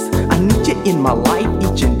days, I need you in my life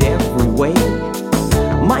each and every way.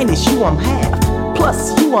 Minus you, I'm half,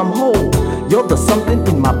 plus you, I'm whole. You're the something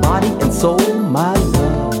in my body and soul, my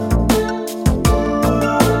love.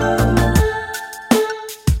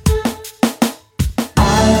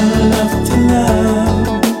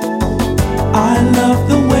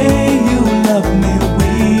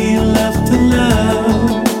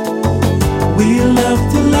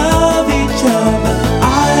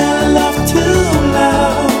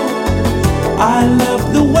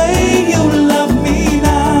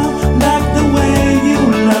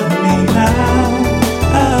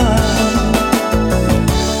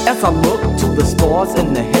 As I look to the stars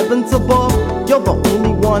in the heavens above, you're the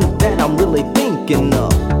only one that I'm really thinking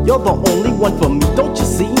of. You're the only one for me, don't you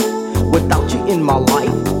see? Without you in my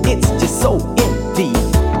life, it's just so empty.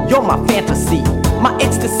 You're my fantasy, my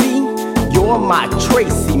ecstasy. You're my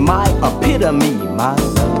Tracy, my epitome, my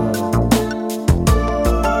love.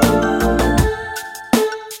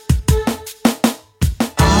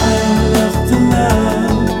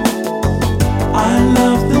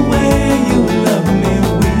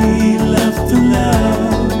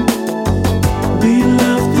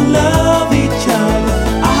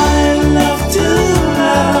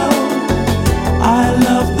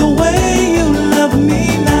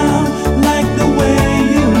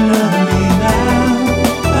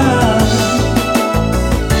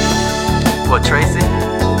 Tracy?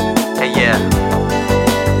 Hey, yeah.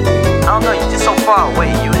 I don't know, you're just so far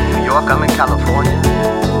away. You in New York, I'm in California.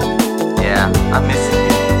 Yeah, I'm missing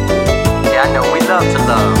you. Yeah, I know, we love to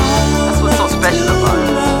love. That's what's so special about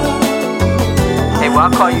us. Hey, well,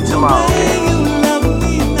 I'll call you tomorrow, okay?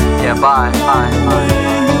 Yeah, bye, bye, bye.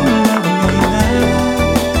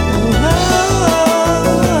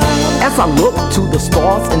 As I look to the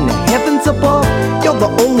stars in the heavens above, you're the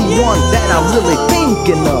only one that I'm really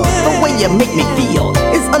thinking of. The way you make me feel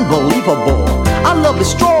is unbelievable. Our love is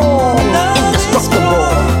strong,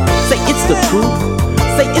 indestructible. Say it's the truth,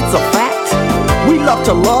 say it's a fact. We love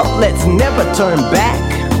to love, let's never turn back.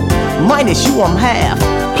 Minus you, I'm half,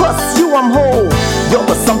 plus you, I'm whole. You're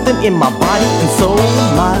the something in my body and soul,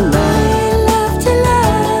 my love.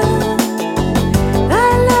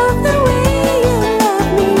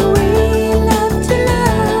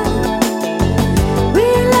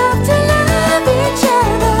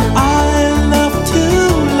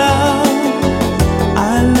 Love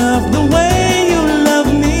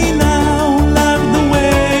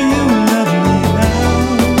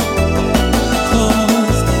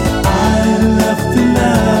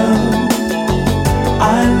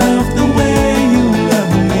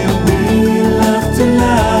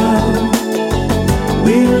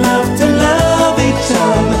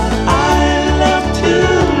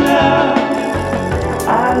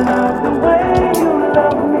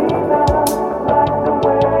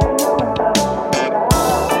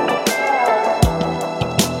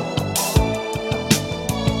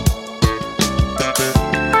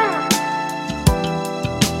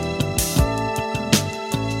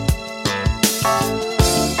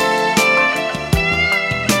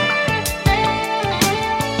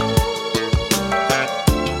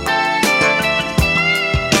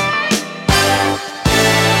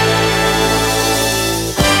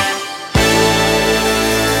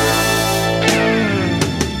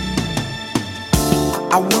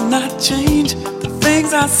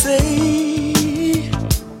I say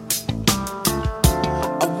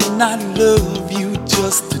I will not love you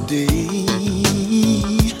just today.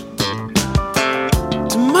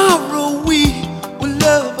 Tomorrow we will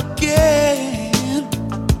love again,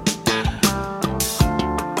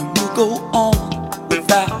 and we'll go on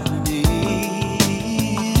without an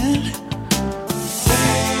end.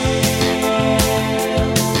 Sail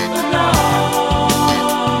along,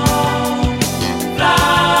 fly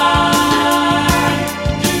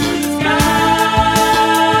to the sky.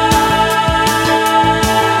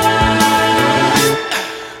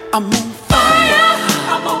 I'm on fire,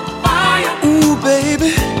 I'm on fire, ooh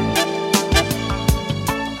baby.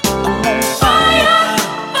 I'm on fire,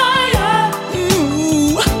 fire,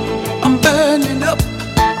 ooh. I'm burning up.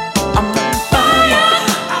 I'm on fire,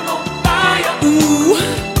 ooh,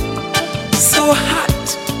 so hot.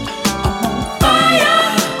 I'm on fire,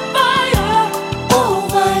 fire,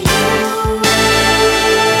 over you,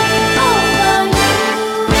 over you.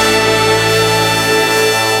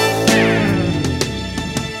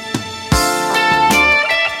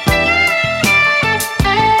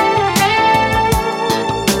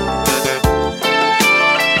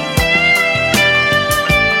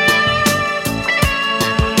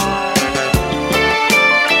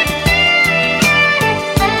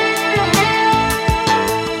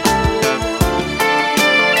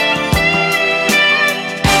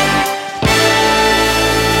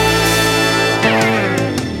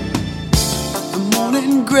 The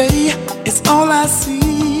morning gray is all I see.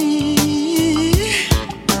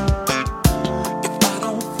 If I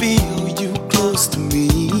don't feel you close to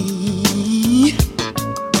me,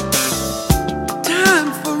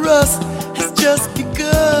 time for us has just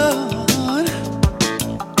begun.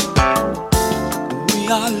 We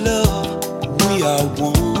are love, we are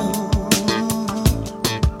one.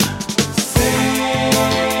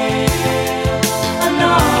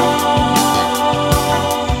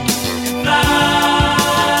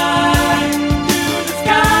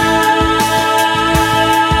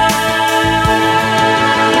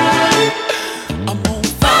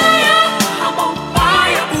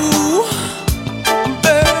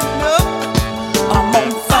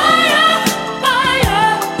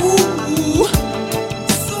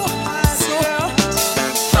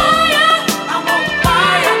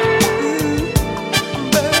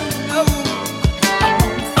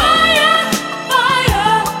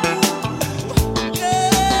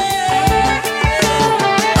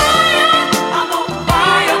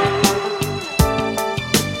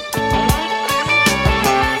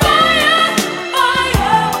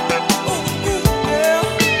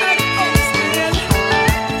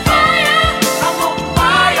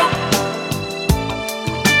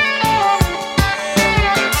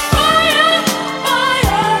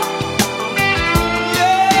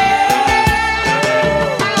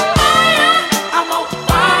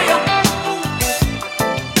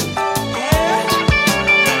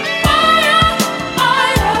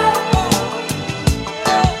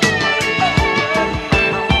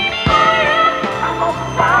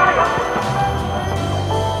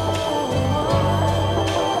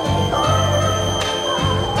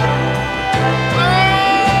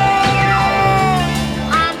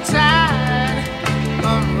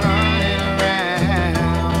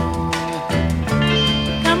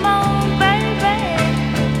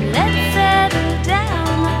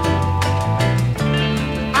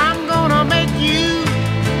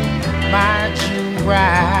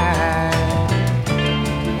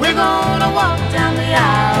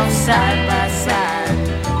 Side by side,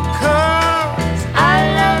 'cause I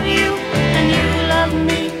love you and you love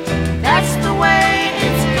me. That's the way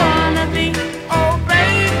it's gonna be. Oh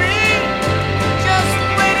baby, just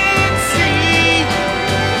wait and see.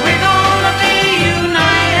 We're gonna be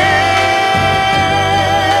united,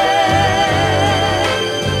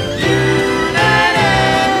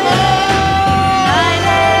 united,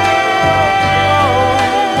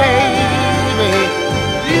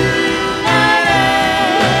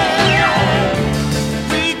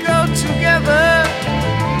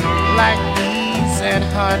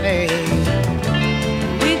 honey.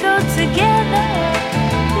 We go together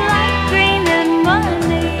like green and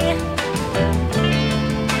money.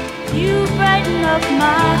 You brighten up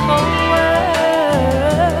my whole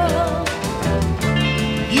world.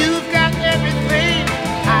 You've got everything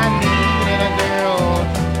I need in a girl.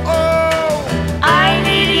 Oh, I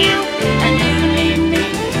need you and you need me.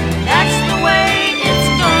 That's the way it's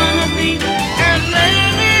gonna be. and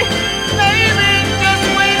maybe, just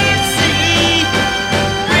wait and see.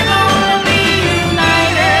 We're gonna be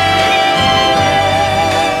united,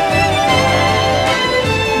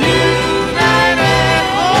 United,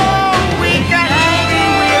 oh, we got to be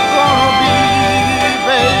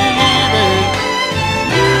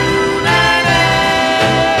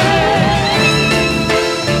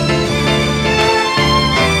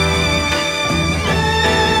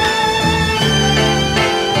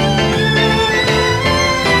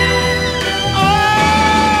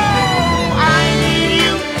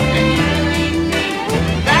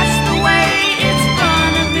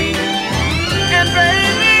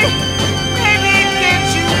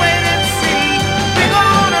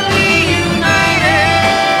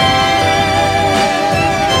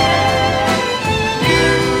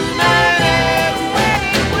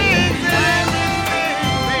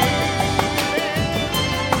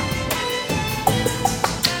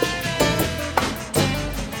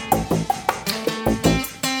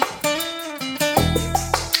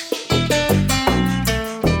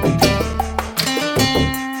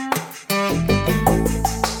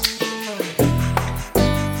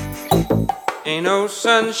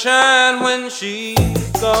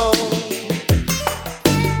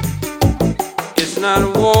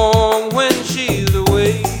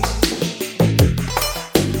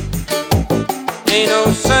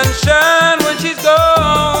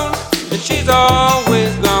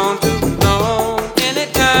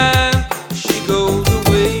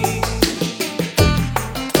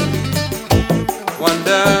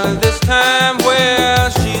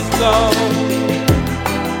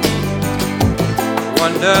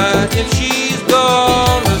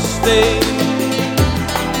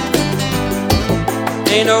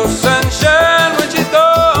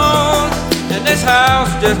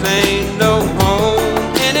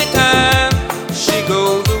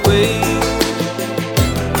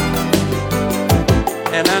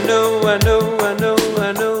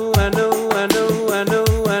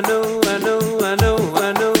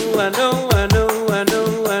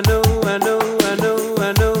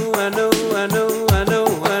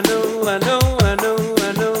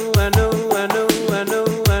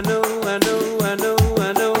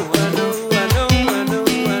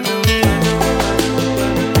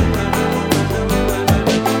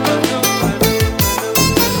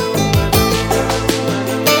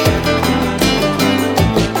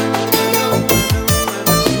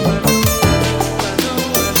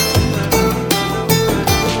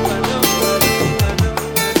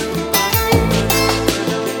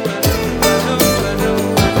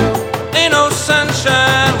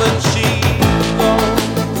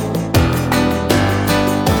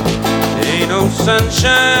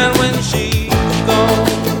Sunshine when she's gone,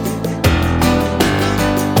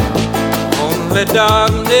 only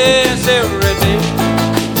darkness every day.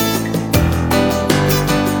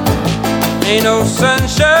 Ain't no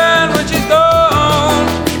sunshine when she's gone,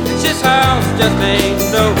 this house just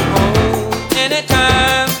ain't no home.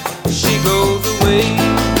 Anytime she goes away,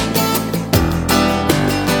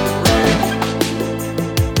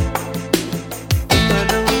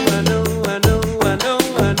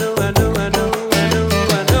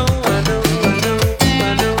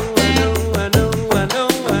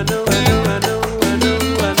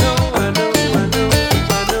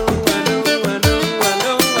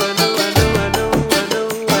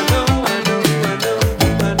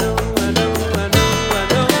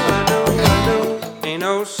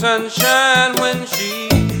 sunshine when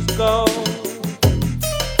she's gone.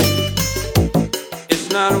 It's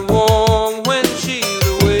not warm when she's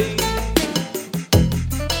away.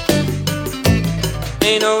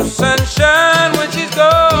 Ain't no sunshine when she's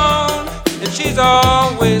gone, and she's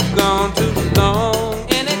always gone too long.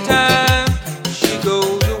 Anytime she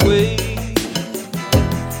goes away,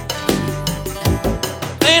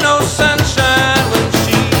 ain't no sunshine when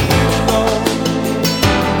she's gone.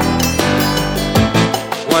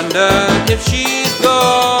 Wonder if she's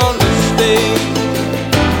gonna stay.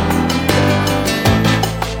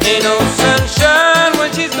 Ain't no sunshine when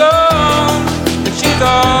she's gone, and she's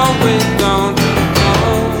always gone too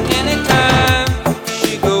long. Anytime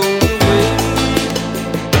she goes away,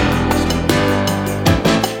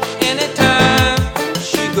 anytime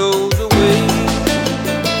she goes away,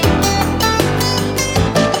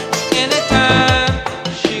 anytime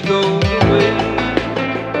she goes away.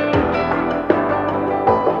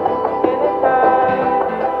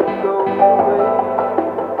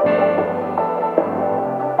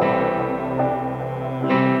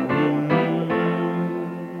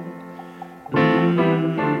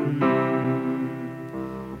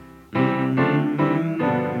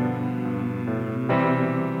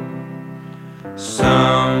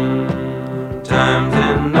 Sometimes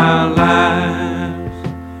in our lives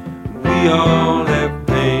we all have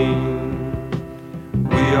pain,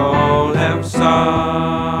 we all have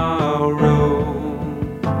sorrow,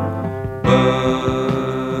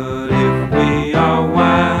 but if we are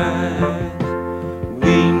wise,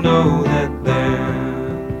 we know that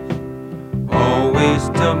there's always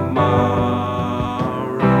tomorrow.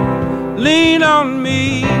 Lean on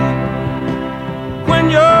me when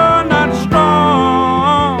you're not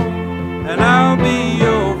strong, and I'll be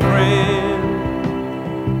your friend.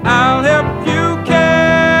 I'll help you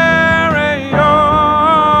carry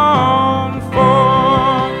on,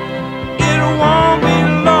 for it won't be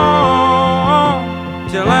long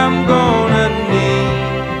till I'm gonna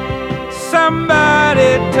need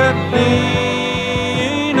somebody to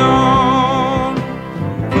lean on.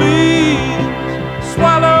 Please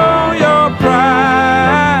swallow your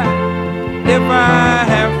pride. If I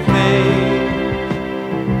have faith,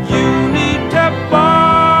 you need to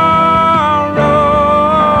borrow,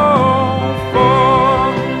 for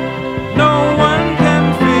no one can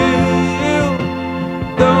fill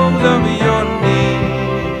those of your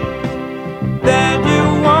needs that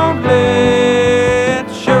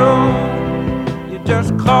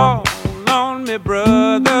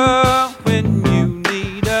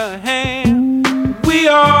We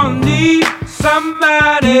all need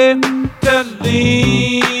somebody to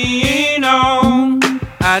lean on.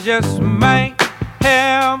 I just might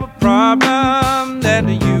have a problem that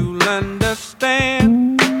you'll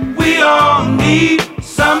understand. We all need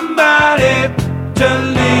somebody to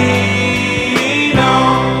lean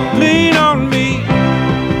on. Lean on me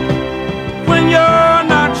when you're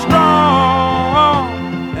not strong,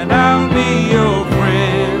 and I'll be your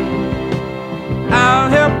friend. I'll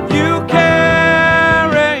help you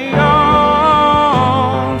carry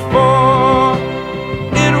on, for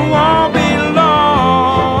it won't be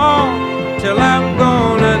long till I'm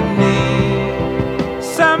gonna need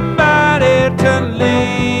somebody to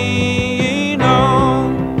lean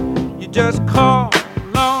on. You just call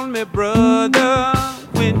on me, brother,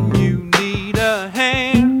 when you need a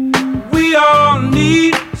hand. We all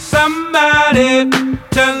need somebody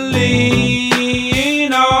to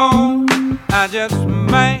lean on. I just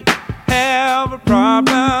might have a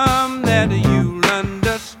problem that you'll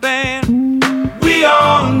understand. We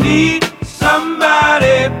all need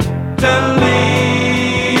somebody to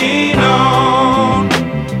lean on.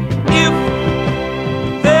 If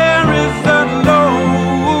there is a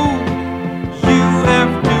load you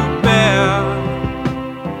have to bear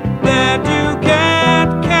that you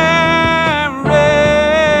can't carry,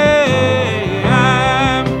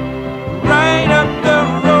 I'm right up the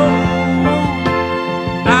road.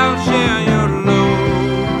 I'll share your load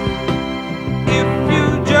if you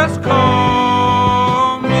just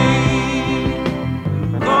call me.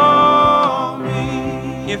 Call me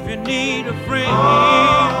if you need a friend.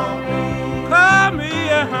 Call me,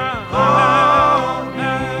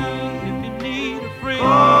 if you need a friend.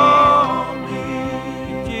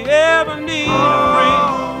 If you ever need a friend,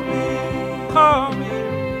 call me.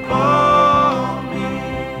 Call me.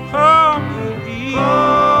 Call me.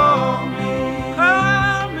 Call me.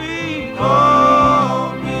 Call me.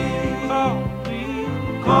 Call me. Call me.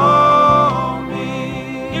 Call me.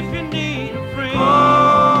 If you need a friend,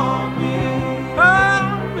 call me.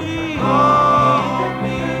 Call me. Call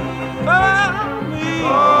me. Call me.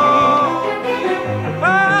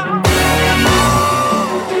 Call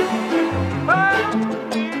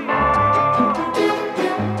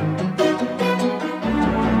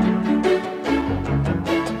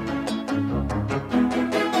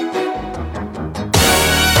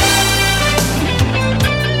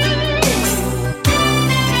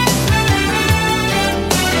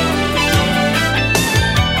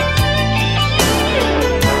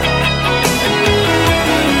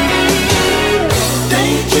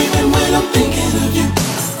Daydreaming when I'm thinking of you,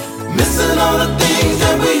 missing all the things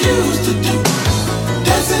that we used to do.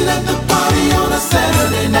 Dancing at the party on a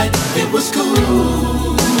Saturday night, it was cool.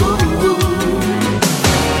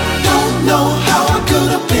 Don't know how I could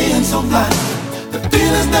have been so blind. The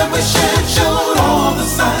feelings that we shared showed all the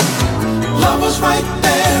signs. Love was right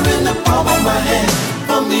there in the palm of my hand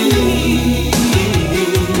for me.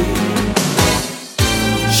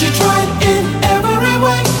 She tried in every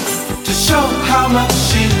way to show how much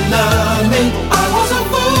she loved me. I was a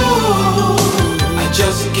fool, I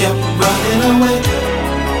just kept running away.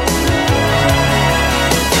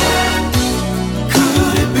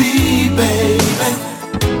 Could it be, baby?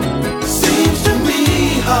 Seems to me,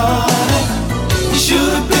 honey, we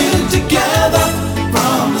should have been together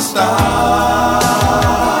from the start.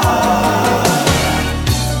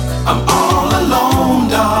 I'm all alone,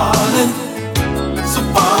 darling, so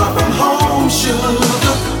far from home,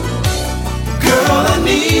 sugar. Girl, I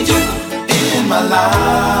need you in my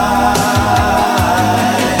life.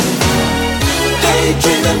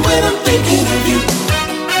 Daydreaming when I'm thinking of you,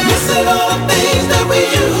 missing all the things that we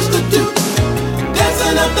used to do.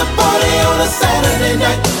 Dancing at the party on a Saturday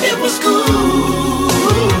night, it was cool.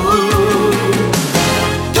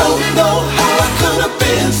 Don't know how I could have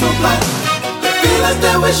been so blind. The feelings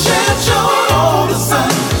that we shared showed all the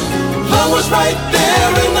signs. Love was right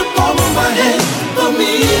there in the palm of my hand for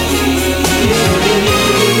me.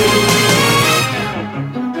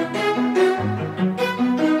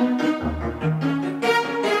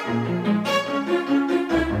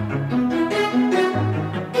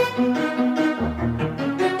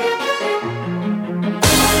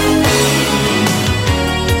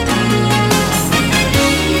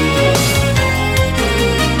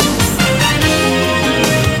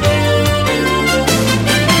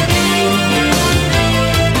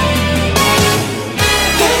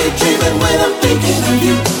 Daydreaming when I'm thinking of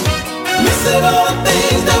you, missing all the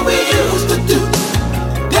things that we used to do.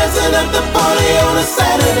 Dancing at the party on a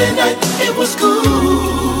Saturday night, it was cool.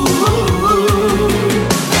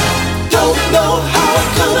 Don't know how I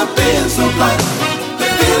could have been so blind. The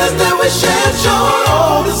feelings that we shared showed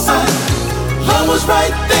all the signs. Love was was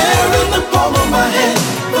right there in the palm of my hand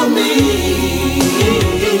for me.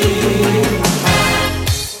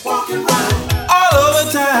 Walking round all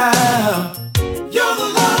over town, you're the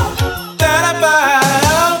love that I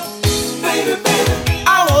found. Baby, baby,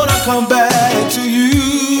 I wanna come back to you.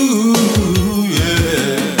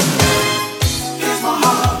 Yeah. Here's my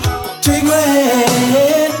heart, take my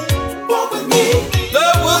hand, walk with me,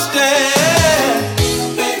 love will stand.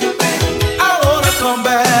 Baby, baby, I wanna come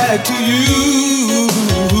back to you.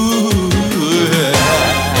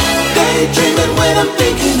 Daydreaming when I'm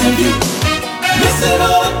thinking of you, missing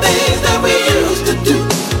all the things that we used to do.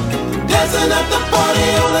 Dancing at the party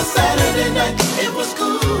on a Saturday night, it was cool.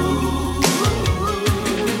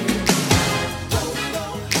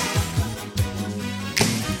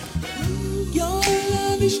 Your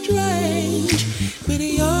love is strange, but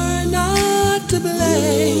you're not to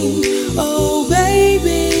blame. Oh,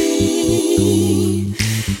 baby,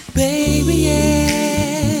 baby, yeah.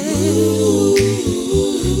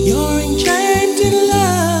 Your enchanting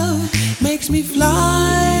love makes me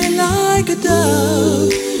fly like a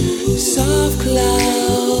dove. Soft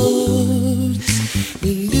clouds,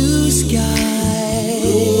 blue sky,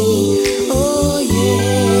 oh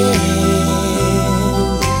yeah.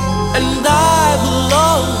 And I will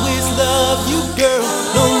always love you, girl,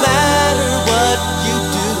 no matter what you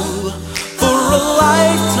do. For a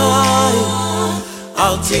lifetime,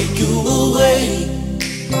 I'll take you away.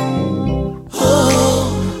 Oh,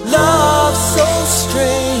 love so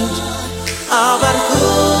strange, but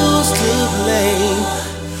who's to blame?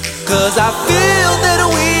 'Cause I feel that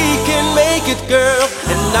we can make it, girl,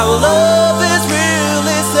 and our love is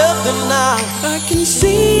really something now. I can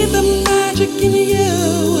see the magic in you,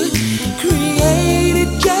 created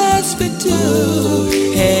just for two.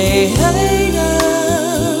 Hey, hey,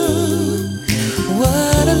 girl,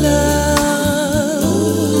 what a love.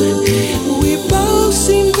 We both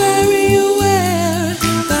seem very aware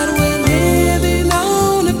that we're living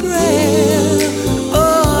on a prayer.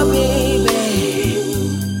 Oh, baby,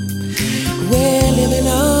 we're living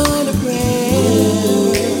on a prayer.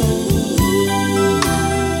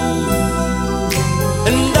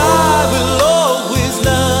 And I will always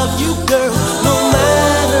love you, girl, no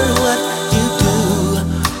matter what you do.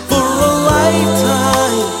 For a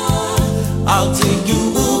lifetime, I'll take you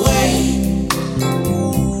away.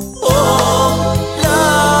 Oh,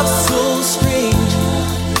 love so strange,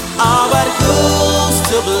 but who's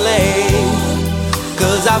to blame?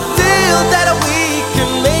 'Cause I feel that we can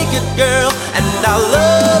make it, girl, and our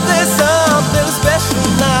love is something special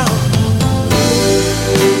now.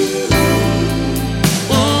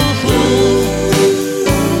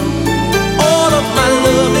 All of my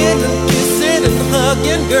loving and kissing and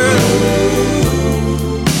hugging, girl.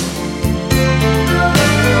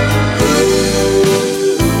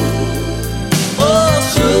 Oh,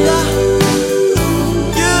 sugar,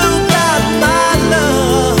 you got my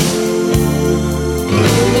love.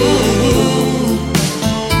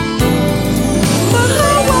 My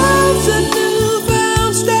world's a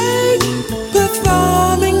newfound stage,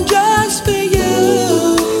 performing just for you.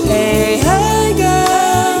 Hey, hey,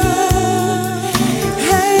 girl,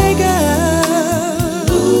 hey, girl.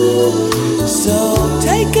 So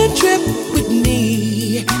take a trip with me.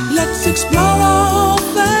 Let's explore all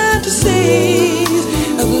fantasies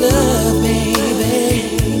of love, baby,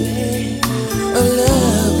 of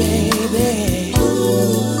love, baby.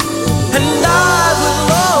 And I will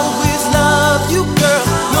always love you, girl,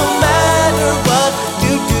 no matter what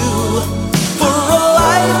you do. For a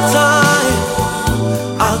lifetime,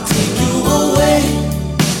 I'll take you away.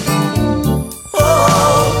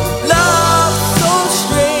 Oh, love so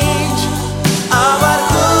strange, but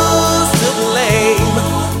who's to blame?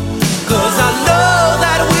 'Cause I know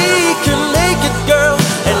that we can make it, girl,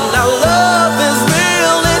 and our love is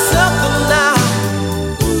really something now.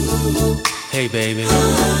 Hey, baby.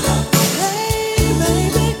 Hey,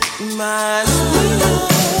 baby, my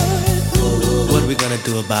sweetheart. What are we gonna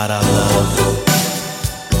do about our love?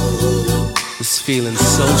 This feeling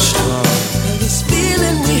so strong. And this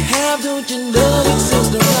feeling we have, don't you know it's so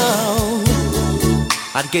strong?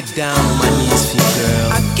 I'd get down on my knees for you, girl.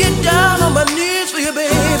 I'd get down on my knees for you,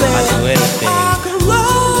 baby. I'd do anything.